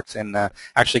this works, and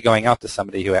actually going out to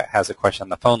somebody who has a question on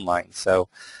the phone line. So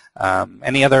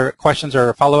any other questions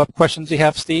or follow-up questions you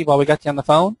have, Steve, while we got you on the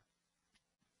phone?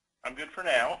 I'm good for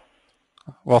now.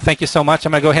 Well, thank you so much.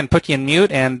 I'm going to go ahead and put you in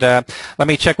mute, and let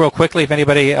me check real quickly if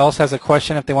anybody else has a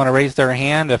question, if they want to raise their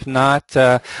hand. If not,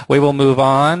 we will move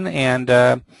on. And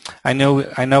I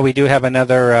know we do have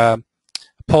another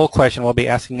poll question we'll be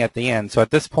asking at the end. So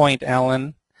at this point,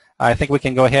 Alan, I think we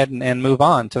can go ahead and move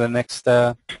on to the next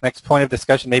point of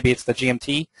discussion. Maybe it's the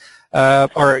GMT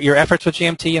or your efforts with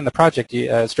GMT and the project,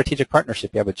 strategic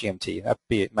partnership you have with GMT. That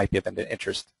might be of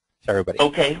interest to everybody.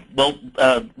 Okay. Well,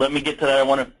 let me get to that. I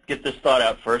want to get this thought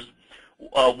out first.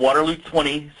 Waterloo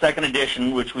 20, second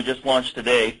edition, which we just launched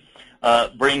today,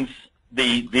 brings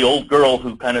the old girl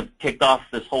who kind of kicked off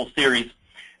this whole series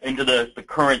into the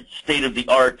current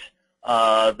state-of-the-art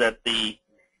that the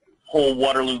whole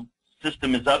Waterloo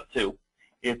system is up to.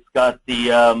 It's got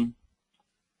the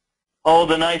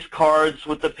the nice cards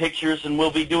with the pictures, and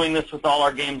we'll be doing this with all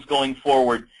our games going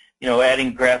forward,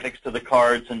 adding graphics to the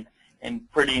cards and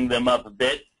prettying them up a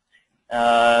bit.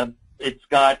 It's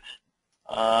got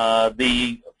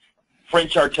the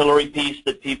French artillery piece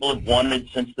that people have wanted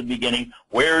since the beginning.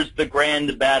 Where's the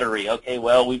Grand Battery? Okay,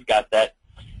 well, we've got that.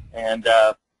 And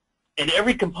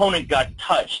every component got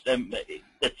touched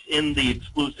that's in the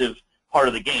exclusive part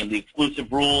of the game. The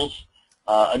exclusive rules,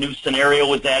 a new scenario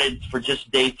was added for just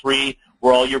day 3,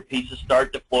 where all your pieces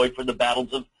start deployed for the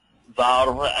battles of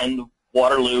Vavre and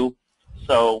Waterloo.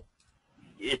 So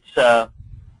it's a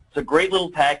great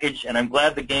little package, and I'm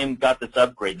glad the game got this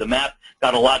upgrade. The map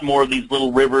got a lot more of these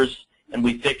little rivers, and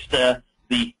we fixed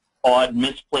the odd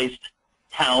misplaced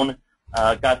town,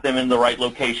 got them in the right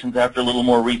locations after a little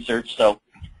more research. So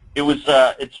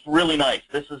it's really nice.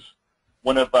 This is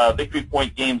one of Victory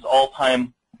Point Games'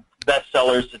 all-time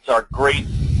bestsellers. It's our great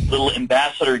little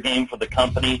ambassador game for the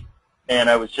company, and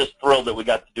I was just thrilled that we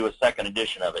got to do a second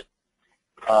edition of it.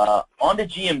 On to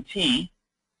GMT,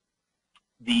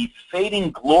 the Fading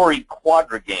Glory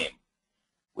Quadra game,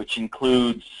 which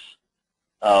includes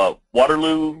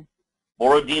Waterloo,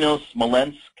 Borodino,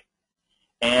 Smolensk,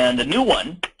 and a new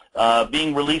one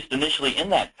being released initially in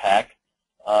that pack,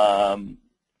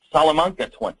 Salamanca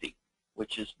 20,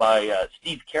 which is by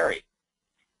Steve Carey.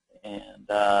 And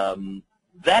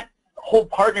that whole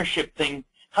partnership thing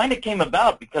kind of came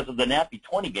about because of the Nappy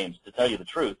 20 games, to tell you the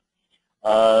truth.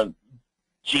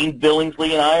 Gene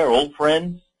Billingsley and I are old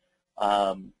friends.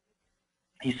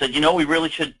 He said, you know, we really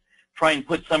should try and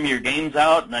put some of your games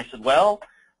out. And I said, well,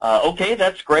 okay,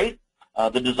 that's great.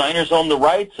 The designers own the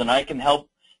rights, and I can help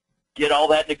get all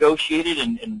that negotiated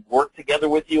and work together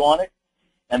with you on it.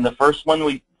 And the first one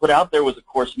we put out there was, of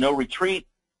course, No Retreat,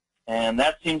 and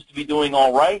that seems to be doing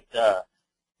all right.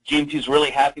 GMT is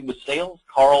really happy with sales.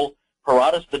 Carl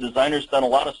Paradas, the designer's done a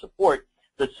lot of support.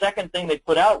 The second thing they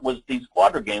put out was these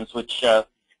Quadra games, which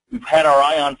we've had our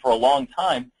eye on for a long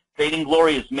time. Fading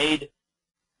Glory has made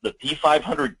the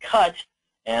P500 cut,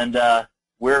 and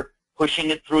we're pushing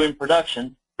it through in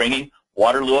production, bringing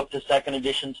Waterloo up to second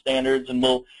edition standards, and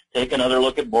we'll take another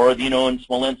look at Borodino and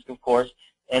Smolensk, of course.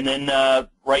 And then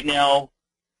right now,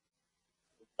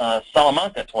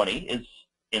 Salamanca 20 is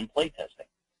in playtesting.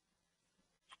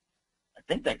 I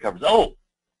think that covers. Oh,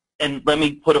 and let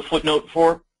me put a footnote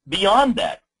for beyond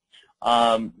that.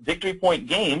 Victory Point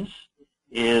Games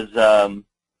is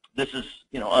this is,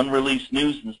 you know, unreleased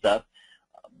news and stuff,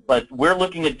 but we're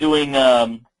looking at doing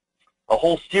a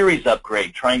whole series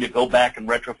upgrade, trying to go back and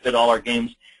retrofit all our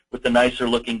games with the nicer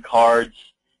looking cards.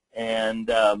 And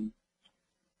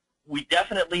we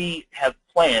definitely have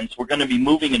plans. We're going to be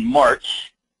moving in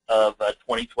March of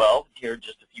 2012, here in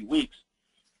just a few weeks,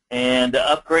 and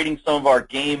upgrading some of our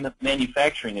game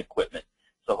manufacturing equipment.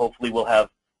 So hopefully we'll have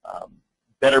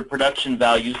better production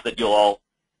values that you'll all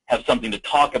have something to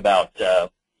talk about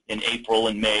in April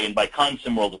and May, and by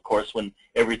ConsimWorld, of course, when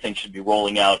everything should be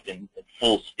rolling out in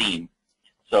full steam.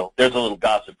 So there's a little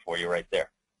gossip for you right there.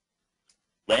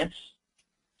 Lance?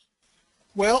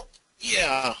 Well,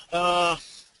 yeah,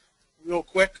 real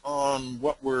quick on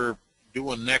what we're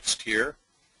doing next here.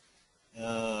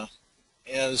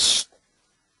 As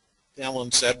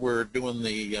Alan said, we're doing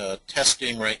the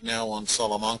testing right now on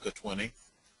Salamanca 20.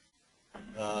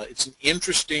 It's an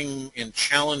interesting and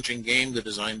challenging game to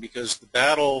design because the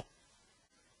battle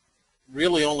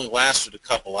really only lasted a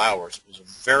couple hours. It was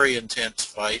a very intense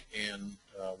fight, and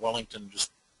Wellington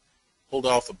just pulled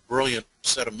off a brilliant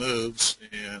set of moves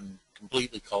and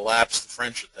completely collapsed the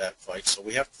French at that fight. So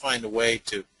we have to find a way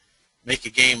to make a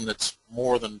game that's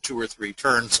more than 2 or 3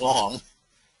 turns long.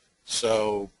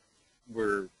 So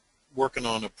we're working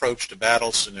on approach to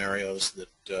battle scenarios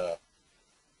that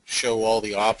show all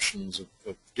the options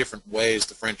of different ways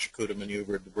the French could have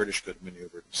maneuvered, the British could have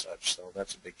maneuvered, and such. So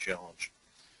that's a big challenge.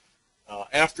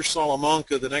 After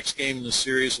Salamanca, the next game in the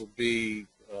series will be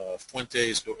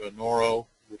Fuentes de Honoro,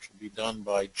 which will be done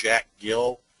by Jack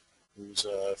Gill, who's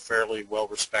a fairly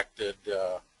well-respected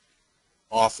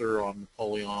author on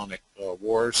Napoleonic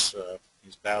wars.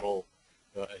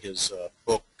 His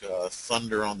book,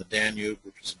 Thunder on the Danube,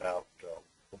 which is about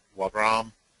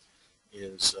Wagram,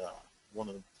 is one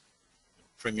of the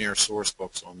premier source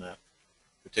books on that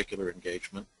particular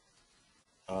engagement,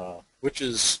 which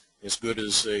is as good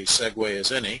as a segue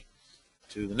as any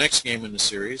to the next game in the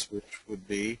series, which would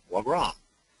be Wagram.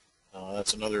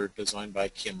 That's another designed by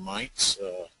Kim Meitz.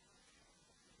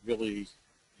 Really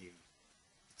a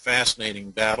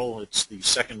fascinating battle. It's the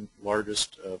second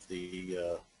largest of the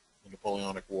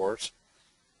Napoleonic Wars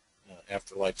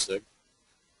after Leipzig.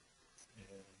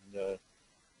 And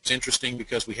it's interesting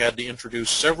because we had to introduce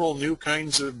several new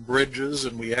kinds of bridges,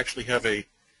 and we actually have a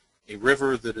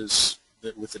river with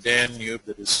the Danube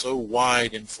that is so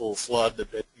wide in full flood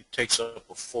that it takes up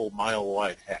a full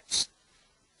mile-wide hex.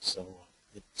 So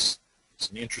it's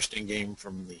an interesting game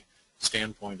from the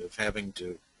standpoint of having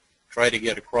to try to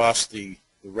get across the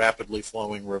rapidly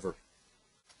flowing river.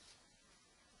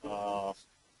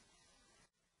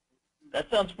 That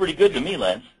sounds pretty good to me,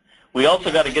 Lance. We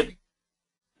also got to get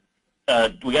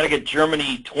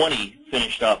Germany 20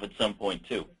 finished off at some point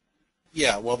too.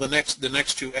 Yeah, well, the next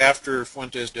two after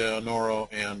Fuentes de Honoro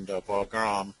and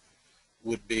Wagram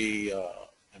would be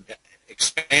an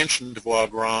expansion to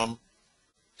Wagram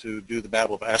to do the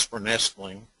Battle of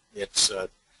Aspern-Essling. It's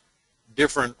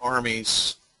different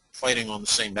armies fighting on the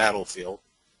same battlefield,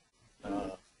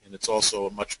 and it's also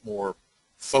a much more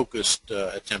focused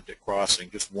attempt at crossing,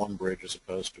 just one bridge as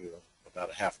opposed to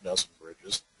about a half dozen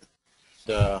bridges.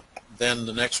 Then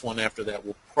the next one after that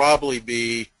will probably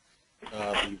be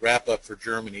the wrap-up for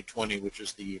Germany 20, which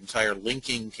is the entire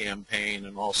linking campaign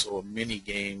and also a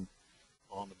mini-game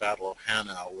on the Battle of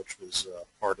Hanau, which was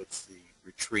part of the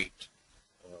retreat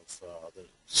of the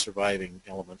surviving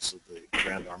elements of the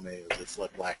Grand Armée as they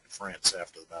fled back to France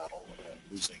after the battle,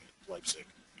 losing at Leipzig.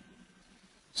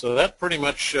 So that pretty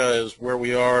much is where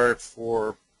we are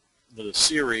for the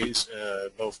series,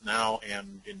 both now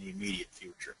and in the immediate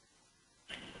future.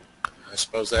 I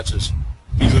suppose that's as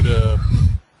good a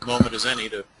moment as any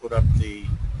to put up the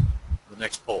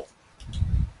next poll.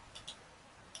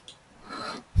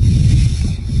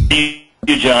 Thank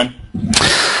you, John.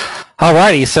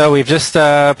 Alrighty, so we've just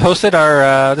posted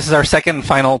our, this is our second and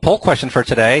final poll question for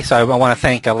today. So I want to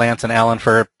thank Lance and Alan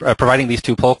for providing these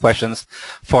two poll questions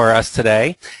for us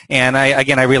today. And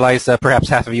I realize perhaps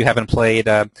half of you haven't played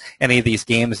any of these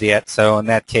games yet. So in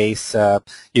that case,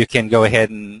 you can go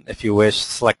ahead and, if you wish,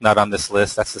 select not on this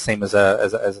list. That's the same as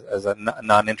a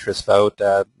non-interest vote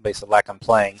based on lack on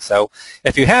playing. So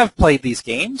if you have played these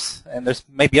games, and there's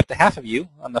maybe up to half of you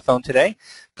on the phone today,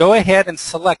 go ahead and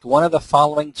select one of the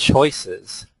following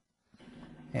choices.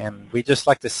 And we just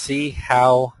like to see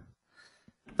how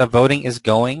the voting is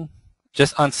going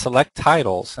just on select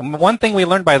titles. And one thing we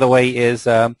learned, by the way, is,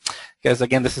 because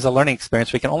again, this is a learning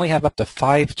experience, we can only have up to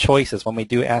 5 choices when we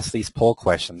do ask these poll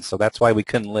questions. So that's why we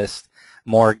couldn't list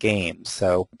more games.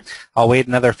 So I'll wait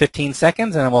another 15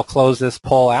 seconds and then we'll close this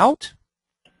poll out.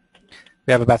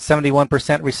 We have about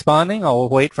 71% responding. I'll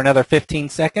wait for another 15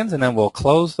 seconds and then we'll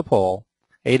close the poll.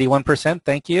 81%,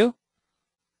 thank you.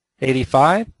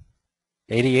 85,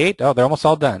 88, oh, they're almost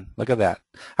all done. Look at that.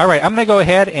 All right, I'm going to go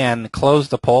ahead and close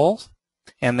the polls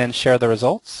and then share the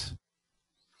results.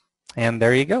 And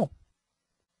there you go.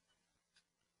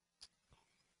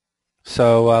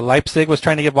 So Leipzig was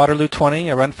trying to give Waterloo 20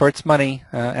 a run for its money,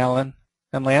 Alan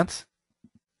and Lance.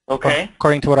 Okay.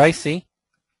 According to what I see.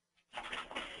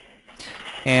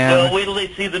 And Well, wait till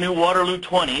they see the new Waterloo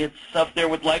 20. It's up there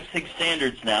with Leipzig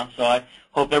standards now, so I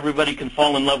hope everybody can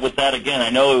fall in love with that again. I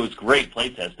know it was great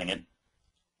playtesting it.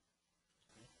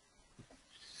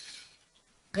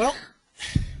 Well,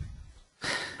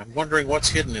 I'm wondering what's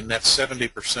hidden in that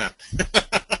 70%.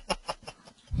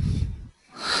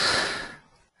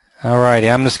 all righty,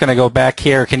 I'm just going to go back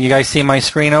here. Can you guys see my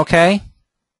screen okay?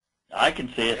 I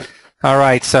can see it. All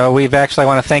right, so we've actually, I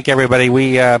want to thank everybody.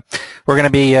 We're going to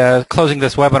be closing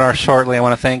this webinar shortly. I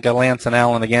want to thank Lance and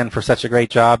Alan again for such a great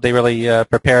job. They really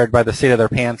prepared by the seat of their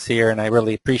pants here, and I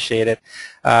really appreciate it.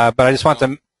 But I just want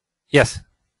to, yes?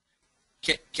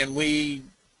 Can we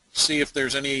see if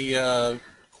there's any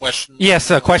questions?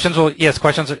 Yes, questions will, yes,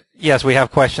 questions, yes, we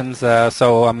have questions.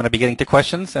 So I'm going to be getting to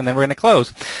questions, and then we're going to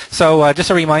close. So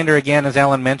just a reminder again, as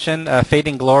Alan mentioned,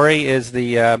 Fading Glory is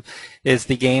the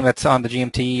game that's on the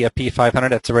GMT P500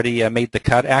 that's already made the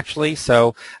cut, actually.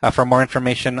 So for more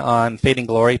information on Fading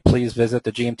Glory, please visit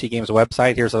the GMT Games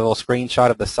website. Here's a little screenshot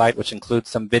of the site, which includes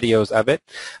some videos of it.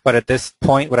 But at this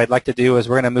point, what I'd like to do is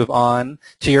we're going to move on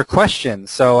to your questions.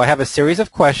 So I have a series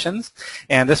of questions,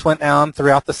 and this went down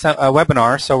throughout the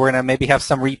webinar, so we're going to maybe have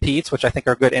some repeats, which I think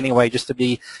are good anyway, just to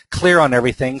be clear on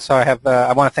everything. So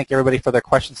I want to thank everybody for their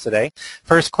questions today.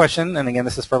 First question, and again,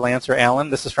 this is for Lance or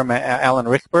Alan. This is from Alan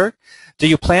Rickberg. Do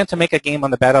you plan to make a game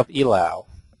on the Battle of Eylau?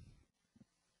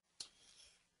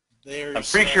 I'm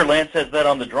pretty sure Lance has that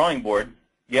on the drawing board.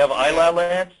 You have Eylau,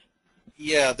 Lance?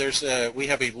 Yeah, we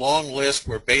have a long list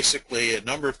where basically a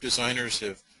number of designers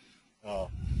have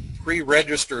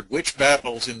pre-registered which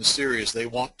battles in the series they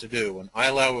want to do, and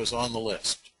Eylau is on the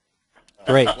list.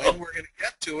 Great. When we're going to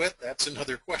get to it, that's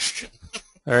another question.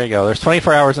 There you go. There's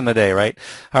 24 hours in the day, right?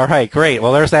 All right, great.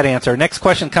 Well, there's that answer. Next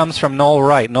question comes from Noel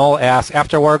Wright. Noel asks,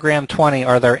 after Wargram 20,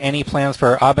 are there any plans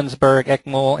for Abensberg,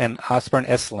 Eckmühl, and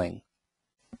Aspern-Essling?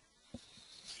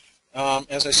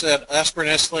 As I said,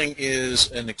 Aspern-Essling is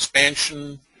an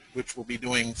expansion which we'll be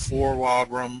doing for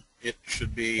Wagram. It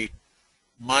should be,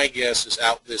 my guess, is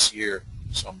out this year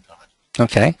sometime.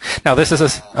 Okay. Now, this is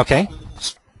a, okay.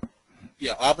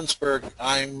 Yeah, Abensberg,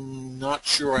 I'm not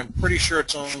sure. I'm pretty sure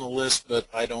it's on the list, but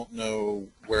I don't know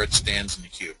where it stands in the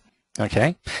queue.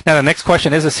 Okay. Now, the next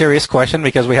question is a serious question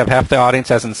because we have half the audience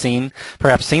hasn't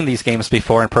perhaps seen these games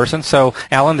before in person. So,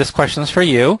 Alan, this question is for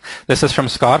you. This is from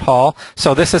Scott Hall.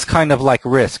 So this is kind of like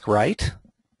Risk, right?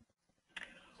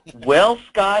 Well,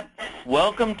 Scott,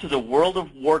 welcome to the world of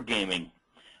wargaming.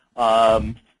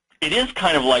 It is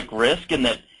kind of like Risk in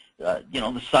that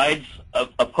the sides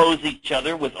oppose each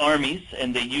other with armies,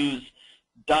 and they use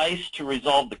dice to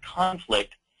resolve the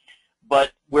conflict.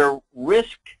 But where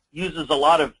Risk uses a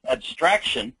lot of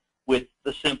abstraction with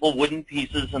the simple wooden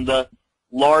pieces and the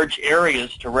large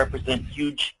areas to represent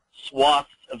huge swaths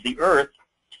of the earth,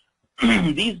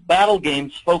 these battle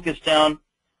games focus down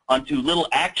onto little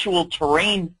actual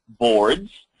terrain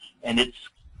boards, and it's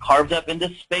carved up into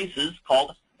spaces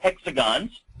called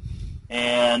hexagons.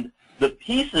 And the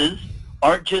pieces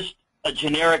aren't just a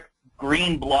generic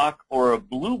green block or a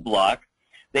blue block.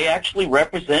 They actually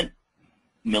represent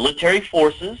military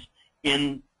forces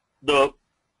in the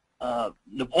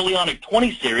Napoleonic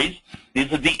 20 series,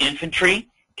 these are the infantry,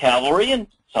 cavalry, and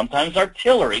sometimes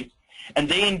artillery, and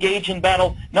they engage in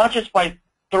battle not just by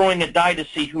throwing a die to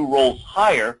see who rolls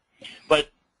higher, but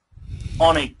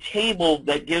on a table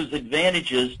that gives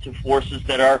advantages to forces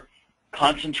that are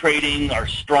concentrating, are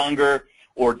stronger,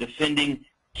 or defending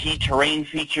key terrain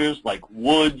features like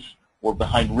woods or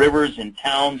behind rivers and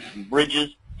towns and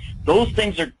bridges. Those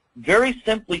things are very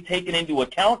simply taken into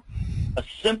account. A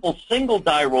simple single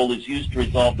die roll is used to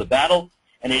resolve the battle,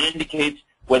 and it indicates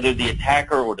whether the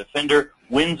attacker or defender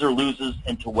wins or loses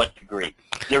and to what degree.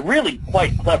 They're really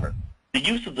quite clever. The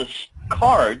use of the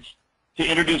cards to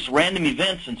introduce random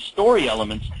events and story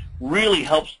elements really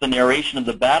helps the narration of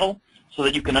the battle so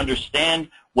that you can understand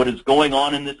what is going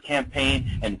on in this campaign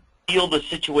and feel the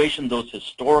situation those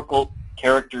historical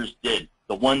characters did,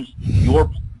 the ones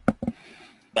your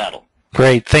battle.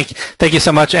 Great. Thank you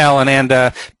so much, Alan. And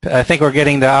I think we're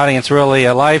getting the audience really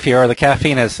alive here, or the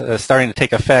caffeine is starting to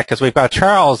take effect, because we've got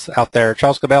Charles out there.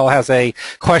 Charles Cabell has a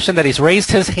question that he's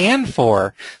raised his hand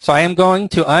for. So I am going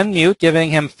to unmute, giving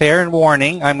him fair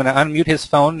warning. I'm going to unmute his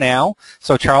phone now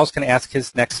so Charles can ask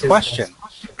his next question.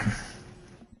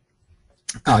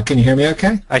 Can you hear me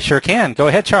okay? I sure can. Go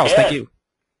ahead, Charles. Yeah. Thank you.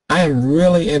 I am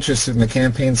really interested in the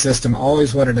campaign system.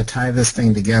 Always wanted to tie this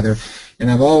thing together, and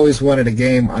I've always wanted a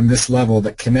game on this level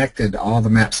that connected all the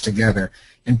maps together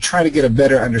and try to get a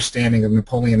better understanding of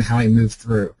Napoleon, how he moved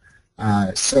through.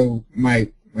 So my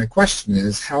question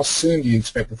is, how soon do you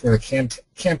expect before the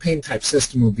campaign type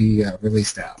system will be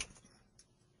released out?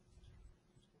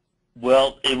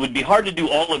 Well, it would be hard to do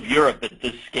all of Europe at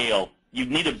this scale.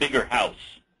 You'd need a bigger house.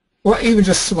 Well, even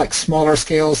just like smaller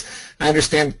scales, I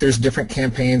understand that there's different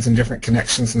campaigns and different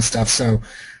connections and stuff. So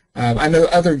I know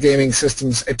other gaming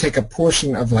systems take a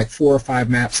portion of like 4 or 5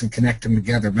 maps and connect them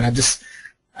together. But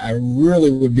I really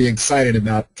would be excited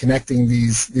about connecting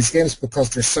these games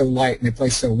because they're so light and they play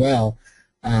so well,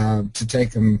 to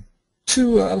take them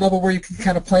to a level where you can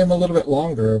kind of play them a little bit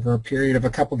longer over a period of a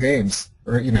couple games,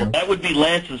 or Well, that would be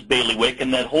Lance's bailiwick,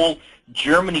 and that whole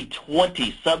Germany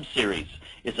 20 sub-series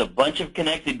is a bunch of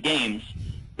connected games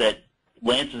that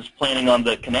Lance is planning on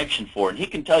the connection for, and he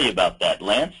can tell you about that.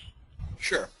 Lance?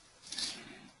 Sure.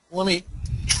 Let me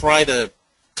try to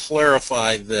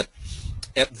clarify that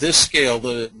at this scale,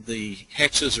 the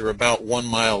hexes are about 1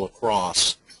 mile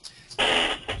across.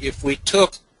 If we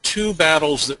took 2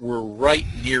 battles that were right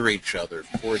near each other,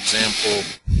 for example,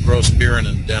 Grossbeeren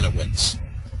and Dennewitz,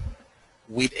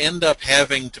 we'd end up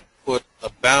having to put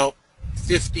about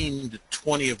 15 to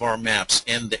 20 of our maps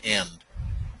end-to-end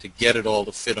to get it all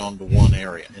to fit onto one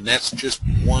area. And that's just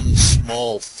one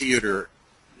small theater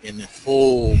in the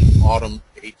whole autumn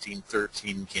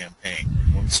 1813 campaign.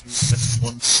 That's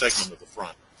one segment of the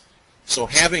front. So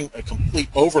having a complete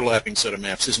overlapping set of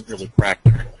maps isn't really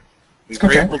practical. We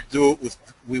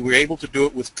were able to do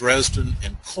it with Dresden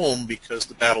and Kulm because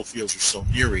the battlefields are so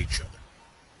near each other.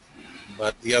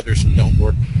 But the others don't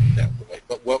work that way.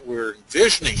 But what we're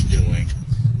envisioning doing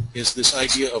is this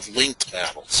idea of linked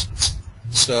battles.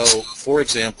 So, for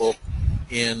example,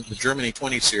 in the Germany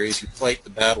 20 series, you fight the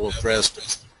Battle of Dresden.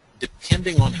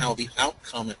 Depending on how the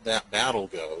outcome at that battle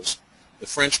goes, the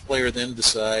French player then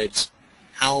decides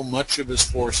how much of his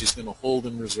force he's going to hold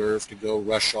in reserve to go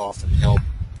rush off and help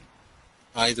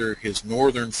either his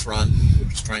northern front,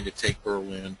 which is trying to take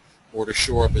Berlin, or to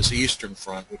shore up his eastern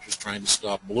front, which is trying to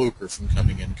stop Blucher from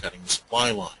coming in cutting the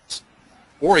supply lines.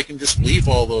 Or he can just leave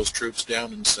all those troops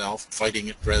down in south fighting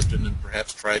at Dresden and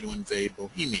perhaps try to invade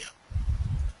Bohemia.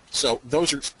 So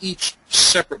those are each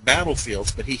separate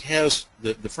battlefields, but he has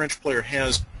the French player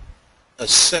has a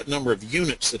set number of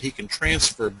units that he can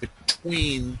transfer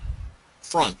between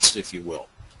fronts, if you will.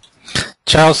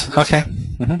 Charles, okay.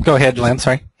 Go ahead, Lance,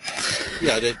 sorry.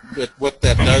 Yeah, what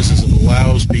that does is it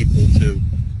allows people to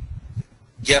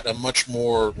get a much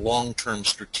more long-term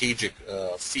strategic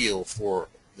feel for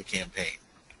the campaign.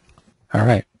 All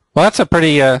right. Well, that's a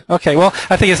pretty, okay. Well,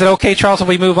 I think, is it okay, Charles, if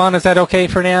we move on? Is that okay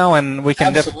for now? And we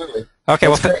can Absolutely. Okay.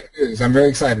 That's great news. I'm very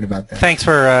excited about that. Thanks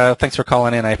for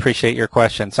calling in. I appreciate your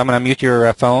question. So I'm going to mute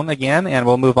your phone again, and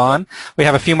we'll move on. We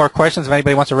have a few more questions. If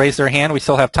anybody wants to raise their hand, we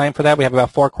still have time for that. We have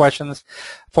about 4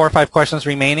 or 5 questions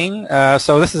remaining.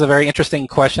 So this is a very interesting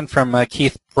question from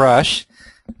Keith Brush.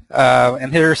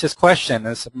 And here's his question.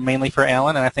 It's mainly for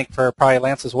Alan, and I think for probably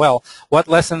Lance as well. What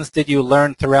lessons did you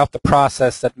learn throughout the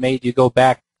process that made you go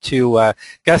back to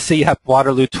gussy up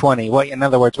Waterloo 20? What, in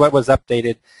other words, what was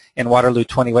updated in Waterloo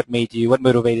 20? What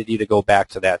motivated you to go back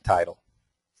to that title?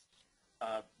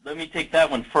 Let me take that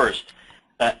one first.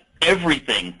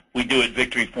 Everything we do at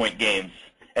Victory Point Games,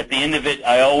 at the end of it,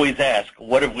 I always ask,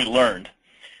 what have we learned?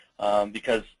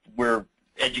 Because we're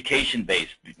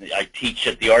education-based. I teach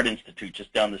at the Art Institute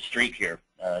just down the street here,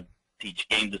 teach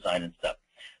game design and stuff.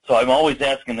 So I'm always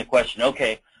asking the question,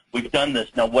 okay, we've done this,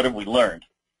 now what have we learned?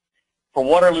 For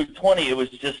Waterloo 20, it was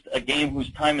just a game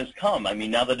whose time has come. I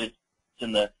mean, now that it's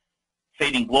in the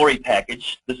Fading Glory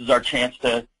package, this is our chance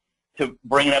to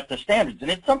bring it up to standards.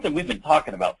 And it's something we've been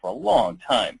talking about for a long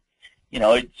time. You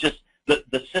know, it's just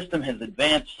the system has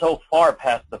advanced so far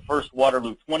past the first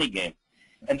Waterloo 20 game.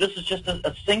 And this is just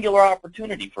a singular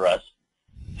opportunity for us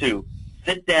to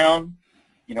sit down,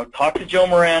 you know, talk to Joe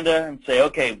Miranda and say,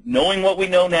 okay, knowing what we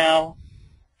know now,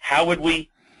 how would we,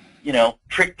 you know,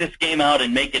 trick this game out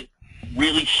and make it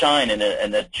really shine and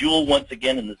a jewel once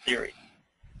again in the series?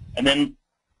 And then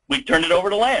we turn it over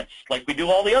to Lance, like we do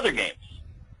all the other games.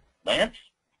 Lance?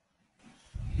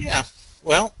 Yeah,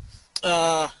 well,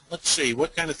 let's see.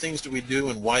 What kind of things do we do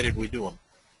and why did we do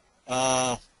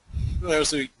them?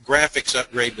 There's a graphics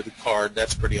upgrade to the card.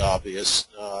 That's pretty obvious.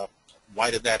 Why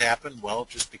did that happen? Well,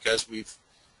 just because we've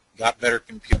got better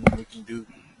computing, we can do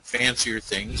fancier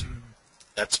things.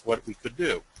 That's what we could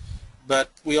do.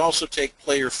 But we also take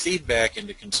player feedback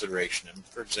into consideration. And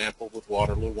for example, with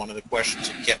Waterloo, one of the questions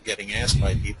that kept getting asked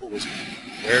by people was,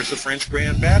 where's the French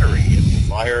Grand Battery? It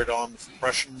fired on the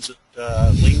Prussians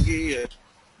at Ligny. It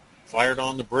fired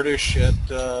on the British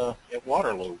at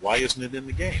Waterloo. Why isn't it in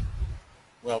the game?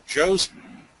 Well, Joe's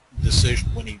decision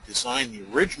when he designed the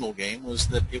original game was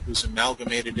that it was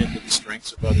amalgamated into the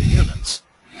strengths of other units.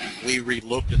 We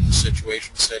re-looked at the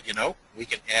situation and said, you know, we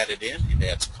can add it in. It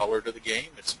adds color to the game.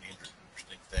 It's an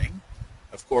interesting thing.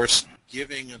 Of course,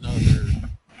 giving another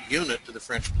unit to the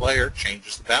French player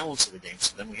changes the balance of the game.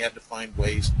 So then we had to find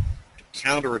ways to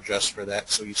counter-adjust for that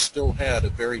so you still had a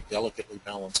very delicately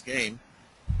balanced game.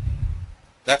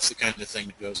 That's the kind of thing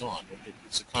that goes on.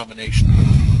 It's a combination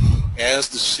of, as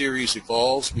the series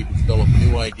evolves, we develop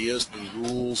new ideas, new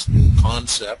rules, new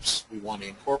concepts. We want to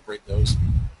incorporate those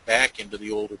back into the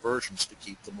older versions to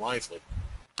keep them lively.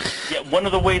 Yeah, one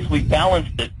of the ways we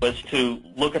balanced it was to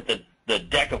look at the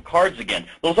deck of cards again.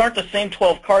 Those aren't the same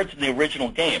 12 cards in the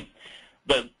original game.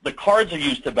 The cards are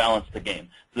used to balance the game.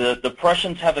 The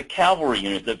Prussians have a cavalry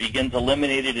unit that begins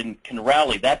eliminated and can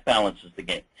rally. That balances the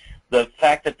game. The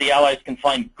fact that the Allies can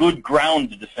find good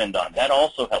ground to defend on, that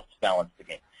also helps balance the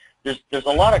game. There's a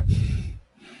lot of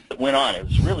that went on. It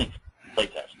was really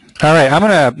playtest. All right, I'm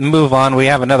going to move on. We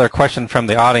have another question from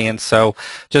the audience. So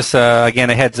just, again,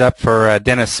 a heads up for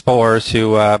Dennis Spores,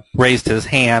 who raised his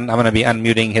hand. I'm going to be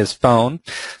unmuting his phone.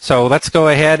 So let's go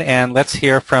ahead and let's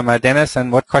hear from Dennis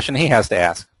and what question he has to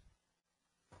ask.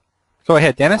 Go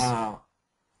ahead, Dennis.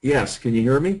 Yes, can you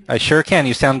hear me? I sure can.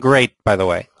 You sound great, by the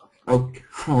way. Okay.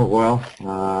 Oh, well,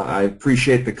 I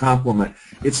appreciate the compliment.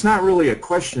 It's not really a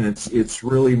question. It's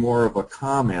really more of a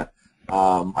comment.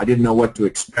 I didn't know what to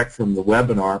expect from the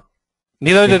webinar.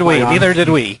 Neither did we.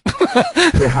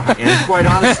 Yeah, and quite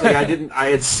honestly, I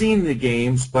had seen the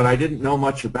games, but I didn't know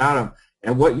much about them.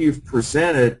 And what you've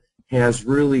presented has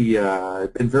really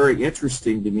been very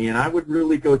interesting to me, and I would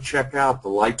really go check out the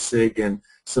Leipzig and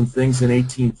some things in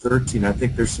 1813. I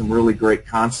think there's some really great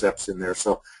concepts in there.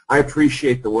 So I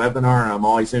appreciate the webinar, and I'm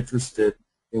always interested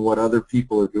in what other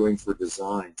people are doing for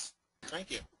designs.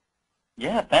 Thank you.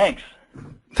 Yeah, thanks.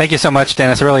 Thank you so much,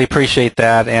 Dennis. I really appreciate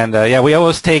that. And yeah, we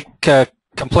always take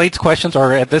complaints, questions,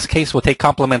 or in this case, we'll take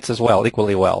compliments as well,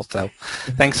 equally well. So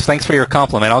thanks for your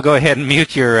compliment. I'll go ahead and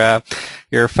mute your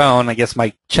phone. I guess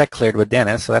my check cleared with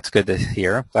Dennis, so that's good to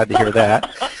hear. Glad to hear that.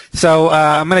 So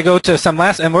I'm going to go to some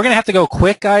last, and we're going to have to go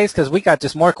quick, guys, because we got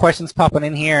just more questions popping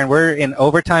in here, and we're in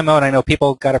overtime mode. I know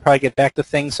people got to probably get back to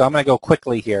things, so I'm going to go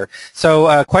quickly here.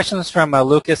 So questions from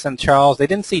Lucas and Charles. They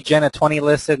didn't see Jenna 20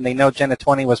 listed, and they know Jenna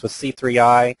 20 was with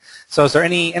C3I. So is there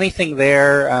anything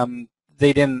there?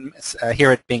 They didn't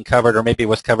hear it being covered, or maybe it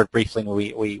was covered briefly and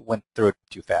we went through it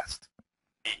too fast.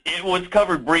 It was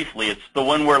covered briefly. It's the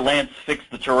one where Lance fixed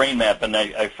the terrain map and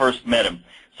I first met him.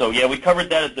 So yeah, we covered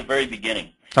that at the very beginning.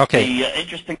 Okay. The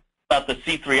interesting thing about the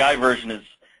C3I version is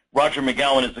Roger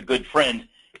McGowan is a good friend,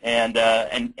 and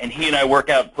he and I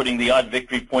work out putting the odd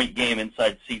victory point game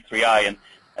inside C3I,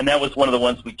 and that was one of the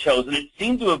ones we chose, and it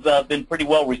seemed to have been pretty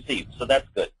well received, so that's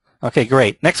good. Okay,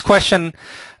 great. Next question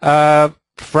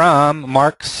from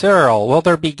Mark Searle. Will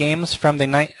there be games from the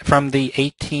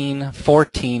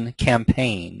 1814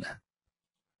 campaign?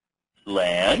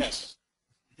 Lance?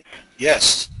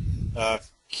 Yes.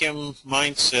 Kim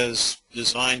Mintz has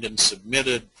designed and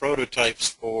submitted prototypes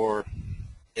for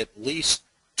at least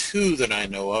 2 that I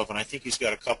know of, and I think he's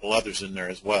got a couple others in there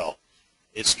as well.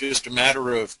 It's just a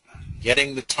matter of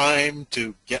getting the time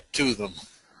to get to them.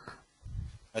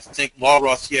 I think La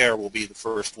Rothière will be the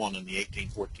first one in the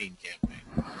 1814 campaign.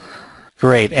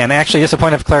 Great. And actually, just a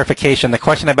point of clarification, the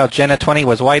question about Jenna 20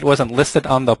 was why it wasn't listed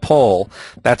on the poll.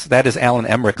 That is Alan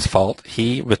Emrich's fault.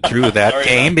 He withdrew that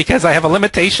game because I have a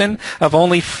limitation of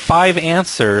only 5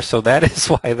 answers, so that is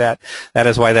why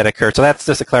that occurred. So that's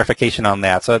just a clarification on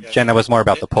that. So Jenna was more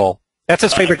about the poll. That's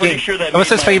his favorite game. I'm pretty sure that was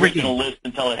his favorite game. List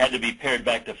until it had to be pared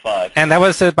back to 5. And that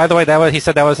was, by the way, he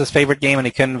said that was his favorite game and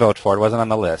he couldn't vote for it. It wasn't on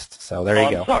the list. So there you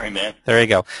go. I'm sorry, man. There you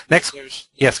go. Next.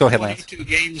 Yes, go ahead, Lance. 22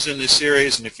 games in this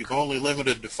series, and if you've only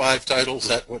limited to 5 titles,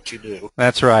 that's what you do.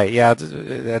 That's right. Yeah,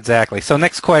 exactly. So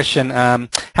next question.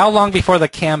 How long before the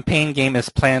campaign game is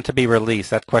planned to be released?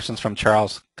 That question's from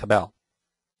Charles Cabell.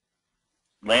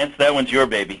 Lance, that one's your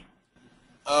baby.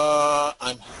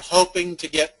 I'm hoping to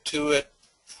get to it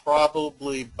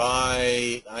probably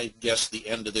by, I guess, the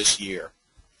end of this year.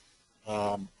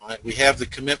 We have the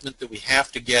commitment that we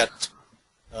have to get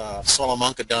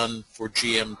Salamanca done for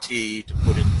GMT to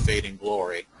put in Fading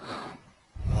Glory.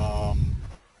 Let's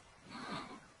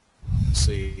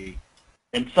see.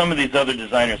 And some of these other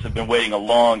designers have been waiting a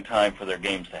long time for their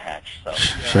games to hatch. So.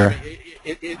 Sure.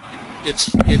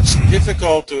 It's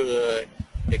difficult to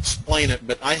explain it,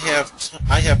 but I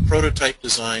have prototype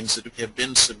designs that have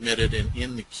been submitted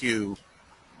in the queue,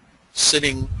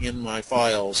 sitting in my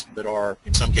files that are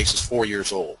in some cases 4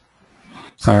 years old.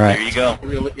 All right. There you go.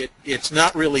 It's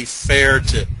not really fair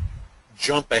to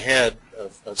jump ahead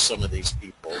of some of these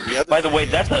people. By the way,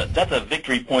 that's a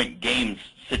Victory Point Games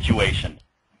situation.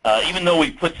 Even though we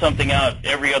put something out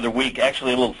every other week,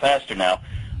 actually a little faster now,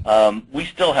 we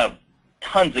still have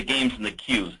tons of games in the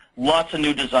queues. Lots of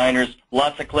new designers,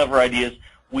 lots of clever ideas.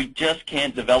 We just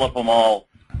can't develop them all,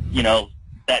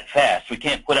 that fast. We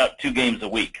can't put out 2 games a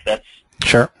week. That's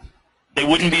sure. They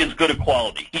wouldn't be as good a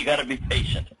quality. You got to be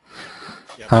patient.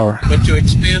 Yeah. But to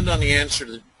expand on the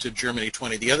answer to Germany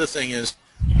 20, the other thing is,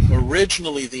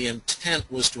 originally the intent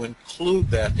was to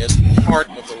include that as part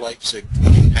of the Leipzig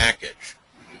 20 package,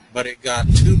 but it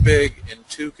got too big and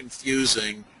too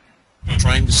confusing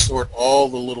trying to sort all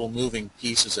the little moving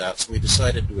pieces out, so we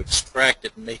decided to extract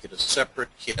it and make it a separate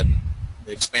kit,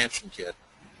 the expansion kit,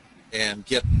 and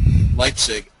get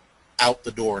Leipzig out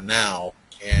the door now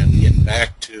and get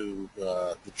back to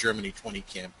the Germany 20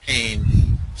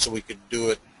 campaign so we could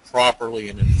do it properly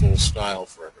and in full style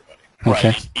for everybody.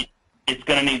 Okay. Right. It's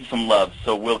going to need some love,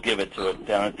 so we'll give it to it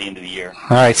down at the end of the year.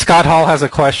 All right. Scott Hall has a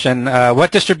question.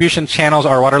 What distribution channels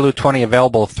are Waterloo 20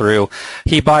 available through?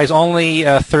 He buys only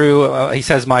through, he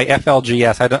says, my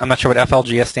FLGS. I'm not sure what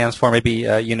FLGS stands for. Maybe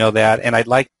you know that. And I'd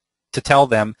like to tell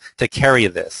them to carry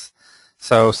this.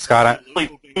 So, Scott.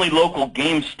 Only local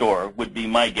game store would be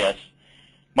my guess.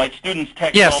 My students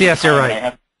text yes, all the yes, time, you're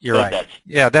right. You're right. That.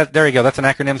 Yeah, there you go. That's an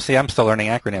acronym. See, I'm still learning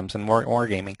acronyms and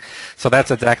wargaming. So that's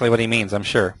exactly what he means, I'm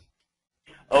sure.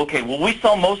 Okay, well, we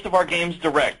sell most of our games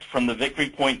direct from the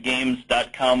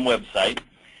VictoryPointGames.com website,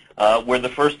 where the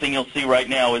first thing you'll see right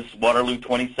now is Waterloo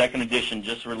 22nd Edition,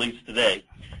 just released today.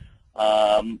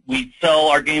 We sell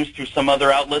our games through some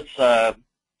other outlets,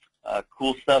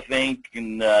 Cool Stuff Inc.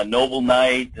 and Noble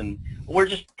Knight, and we're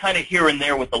just kind of here and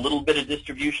there with a little bit of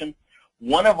distribution.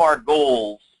 One of our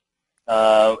goals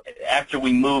after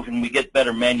we move and we get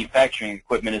better manufacturing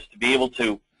equipment is to be able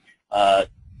to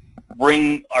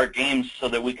bring our games so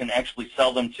that we can actually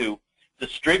sell them to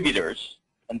distributors,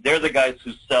 and they're the guys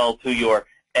who sell to your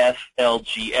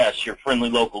FLGS, your friendly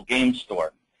local game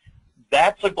store.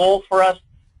 That's a goal for us.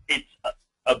 It's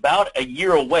about a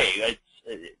year away.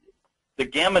 The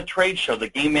GAMA trade show, the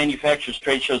Game Manufacturers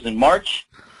Trade Show, is in March.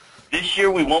 This year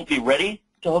we won't be ready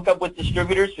to hook up with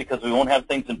distributors because we won't have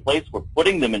things in place. We're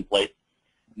putting them in place.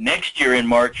 Next year in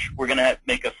March, we're going to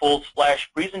make a full splash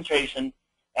presentation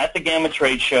at the GAMA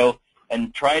trade show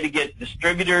and try to get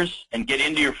distributors and get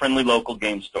into your friendly local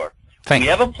game store. We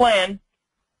have a plan.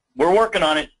 We're working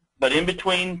on it, but in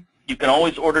between, you can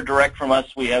always order direct from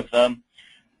us. We have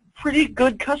pretty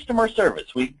good customer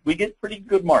service. We get pretty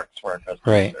good marks for our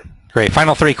customer service. Great.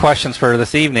 Final 3 questions for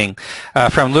this evening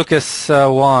from Lucas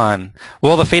Wan.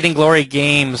 Will the Fading Glory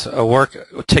games work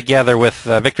together with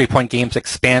Victory Point Games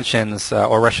expansions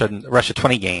or Russia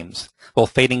 20 games? Will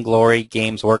Fading Glory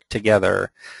games work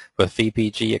together with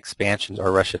VPG expansions or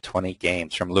Russia 20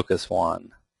 games? From Lucas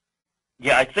Wan.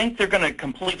 Yeah, I think they're going to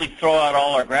completely throw out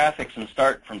all our graphics and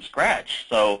start from scratch.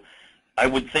 So I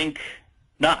would think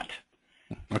not.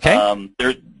 Okay.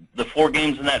 The 4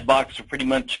 games in that box are pretty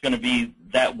much going to be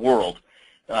that world.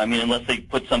 I mean, unless they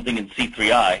put something in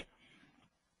C3I.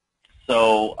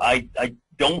 So I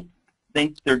don't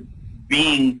think they're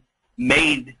being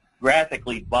made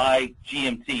graphically by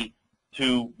GMT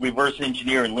to reverse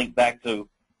engineer and link back to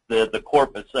the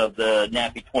corpus of the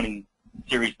NAPI 20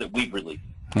 series that we've released.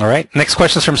 All right. Next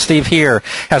question is from Steve here.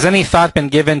 Has any thought been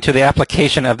given to the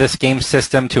application of this game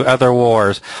system to other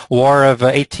wars? War of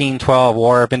 1812,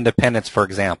 War of Independence, for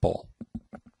example.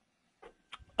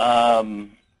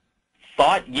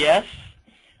 Thought, yes.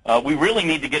 We really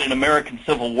need to get an American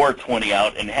Civil War 20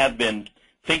 out and have been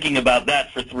thinking about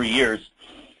that for 3 years.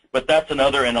 But that's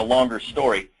another and a longer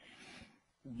story.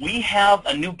 We have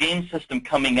a new game system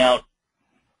coming out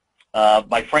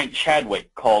by Frank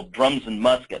Chadwick called Drums and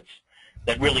Muskets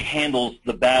that really handles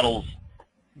the battles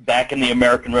back in the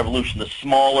American Revolution, the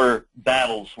smaller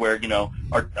battles where, you know,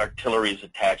 artillery is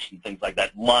attached and things like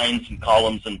that, lines and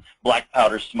columns and black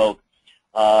powder smoke.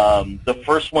 The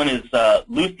first one is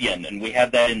Luthien, and we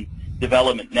have that in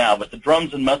development now. But the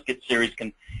Drums and Muskets series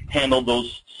can handle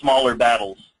those smaller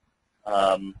battles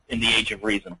in the Age of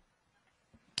Reason.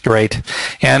 Great.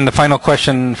 And the final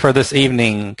question for this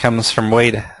evening comes from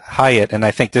Wade Hyatt, and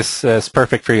I think this is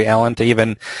perfect for you, Alan, to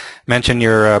even mention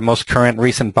your most current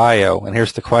recent bio. And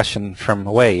here's the question from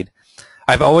Wade.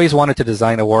 I've always wanted to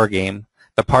design a war game.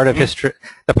 The part of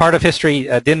history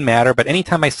didn't matter, but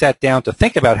anytime I sat down to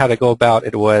think about how to go about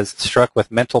it, was struck with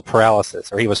mental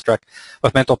paralysis, or he was struck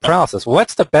with mental paralysis.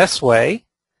 What's the best way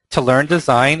to learn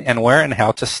design, and where and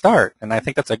how to start? And I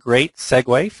think that's a great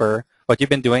segue for what you've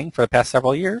been doing for the past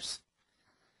several years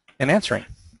in answering.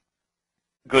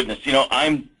 Goodness, you know,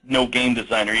 I'm no game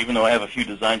designer, even though I have a few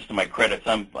designs to my credits.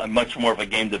 I'm much more of a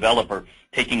game developer,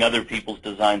 taking other people's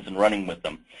designs and running with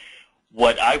them.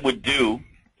 What I would do,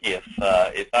 if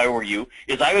I were you,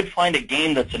 is I would find a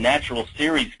game that's a natural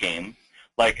series game,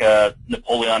 like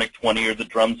Napoleonic 20 or the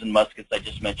Drums and Muskets I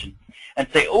just mentioned, and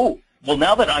say, oh, well,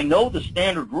 now that I know the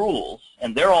standard rules,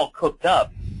 and they're all cooked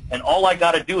up, and all I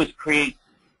got to do is create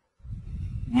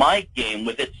my game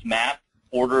with its map,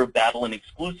 order of battle, and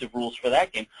exclusive rules for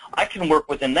that game, I can work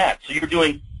within that. So you're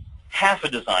doing half a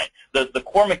design. The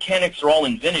core mechanics are all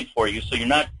invented for you, so you're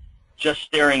not just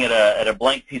staring at a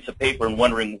blank piece of paper and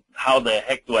wondering how the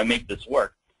heck do I make this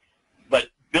work. But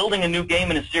building a new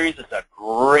game in a series is a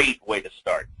great way to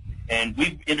start. And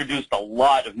we've introduced a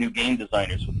lot of new game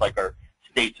designers with like our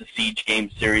States of Siege game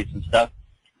series and stuff.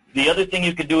 The other thing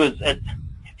you could do is,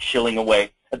 shilling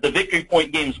away, at the Victory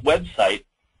Point Games website,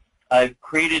 I've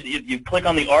created, if you click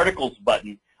on the articles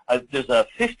button, there's a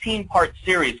 15-part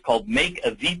series called Make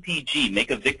a VPG,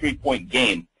 Make a Victory Point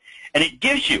Game. And it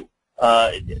gives you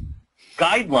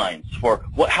guidelines for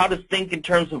how to think in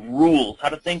terms of rules, how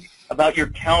to think about your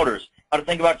counters, how to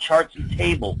think about charts and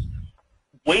tables,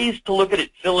 ways to look at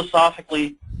it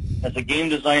philosophically as a game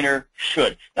designer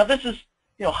should. Now, this is,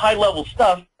 you know, high-level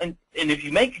stuff, and if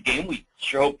you make a game, we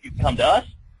sure hope you come to us,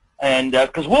 and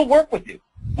because we'll work with you.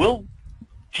 We'll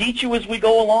teach you as we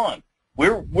go along.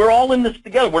 We're all in this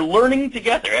together. We're learning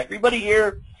together. Everybody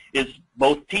here is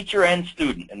both teacher and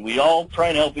student, and we all try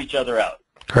and help each other out.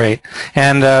 Great.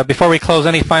 And before we close,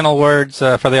 any final words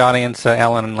for the audience,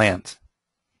 Alan and Lance?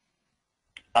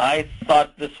 I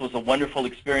thought this was a wonderful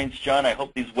experience, John. I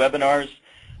hope these webinars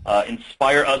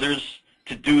inspire others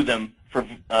to do them for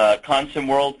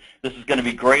ConsimWorld. This is going to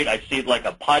be great. I see it like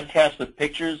a podcast with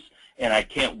pictures, and I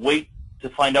can't wait to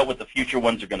find out what the future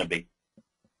ones are going to be.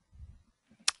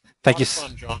 Thank you.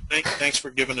 Fun, John. Thanks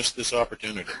for giving us this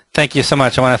opportunity. Thank you so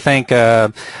much. I want to thank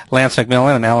Lance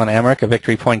McMillan and Alan Emrich of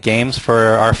Victory Point Games for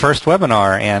our first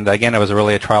webinar. And again, it was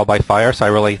really a trial by fire, so I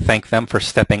really thank them for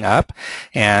stepping up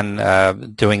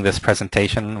and doing this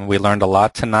presentation. We learned a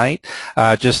lot tonight.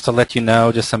 Just to let you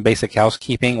know, just some basic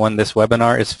housekeeping. When this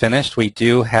webinar is finished, we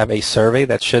do have a survey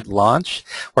that should launch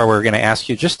where we're going to ask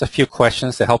you just a few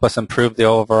questions to help us improve the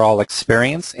overall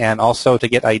experience and also to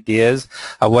get ideas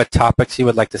of what topics you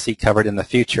would like to see covered in the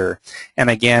future. And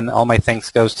again, all my thanks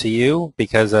goes to you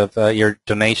because of your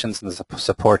donations and the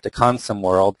support to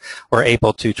ConsimWorld. We're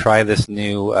able to try this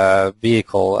new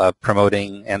vehicle of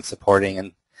promoting and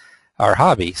supporting our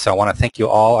hobby. So I want to thank you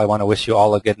all. I want to wish you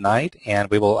all a good night, and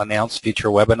we will announce future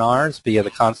webinars via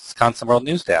the ConsimWorld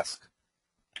News Desk.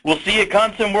 We'll see you at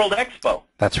ConsimWorld Expo.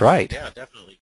 That's right. Yeah, definitely.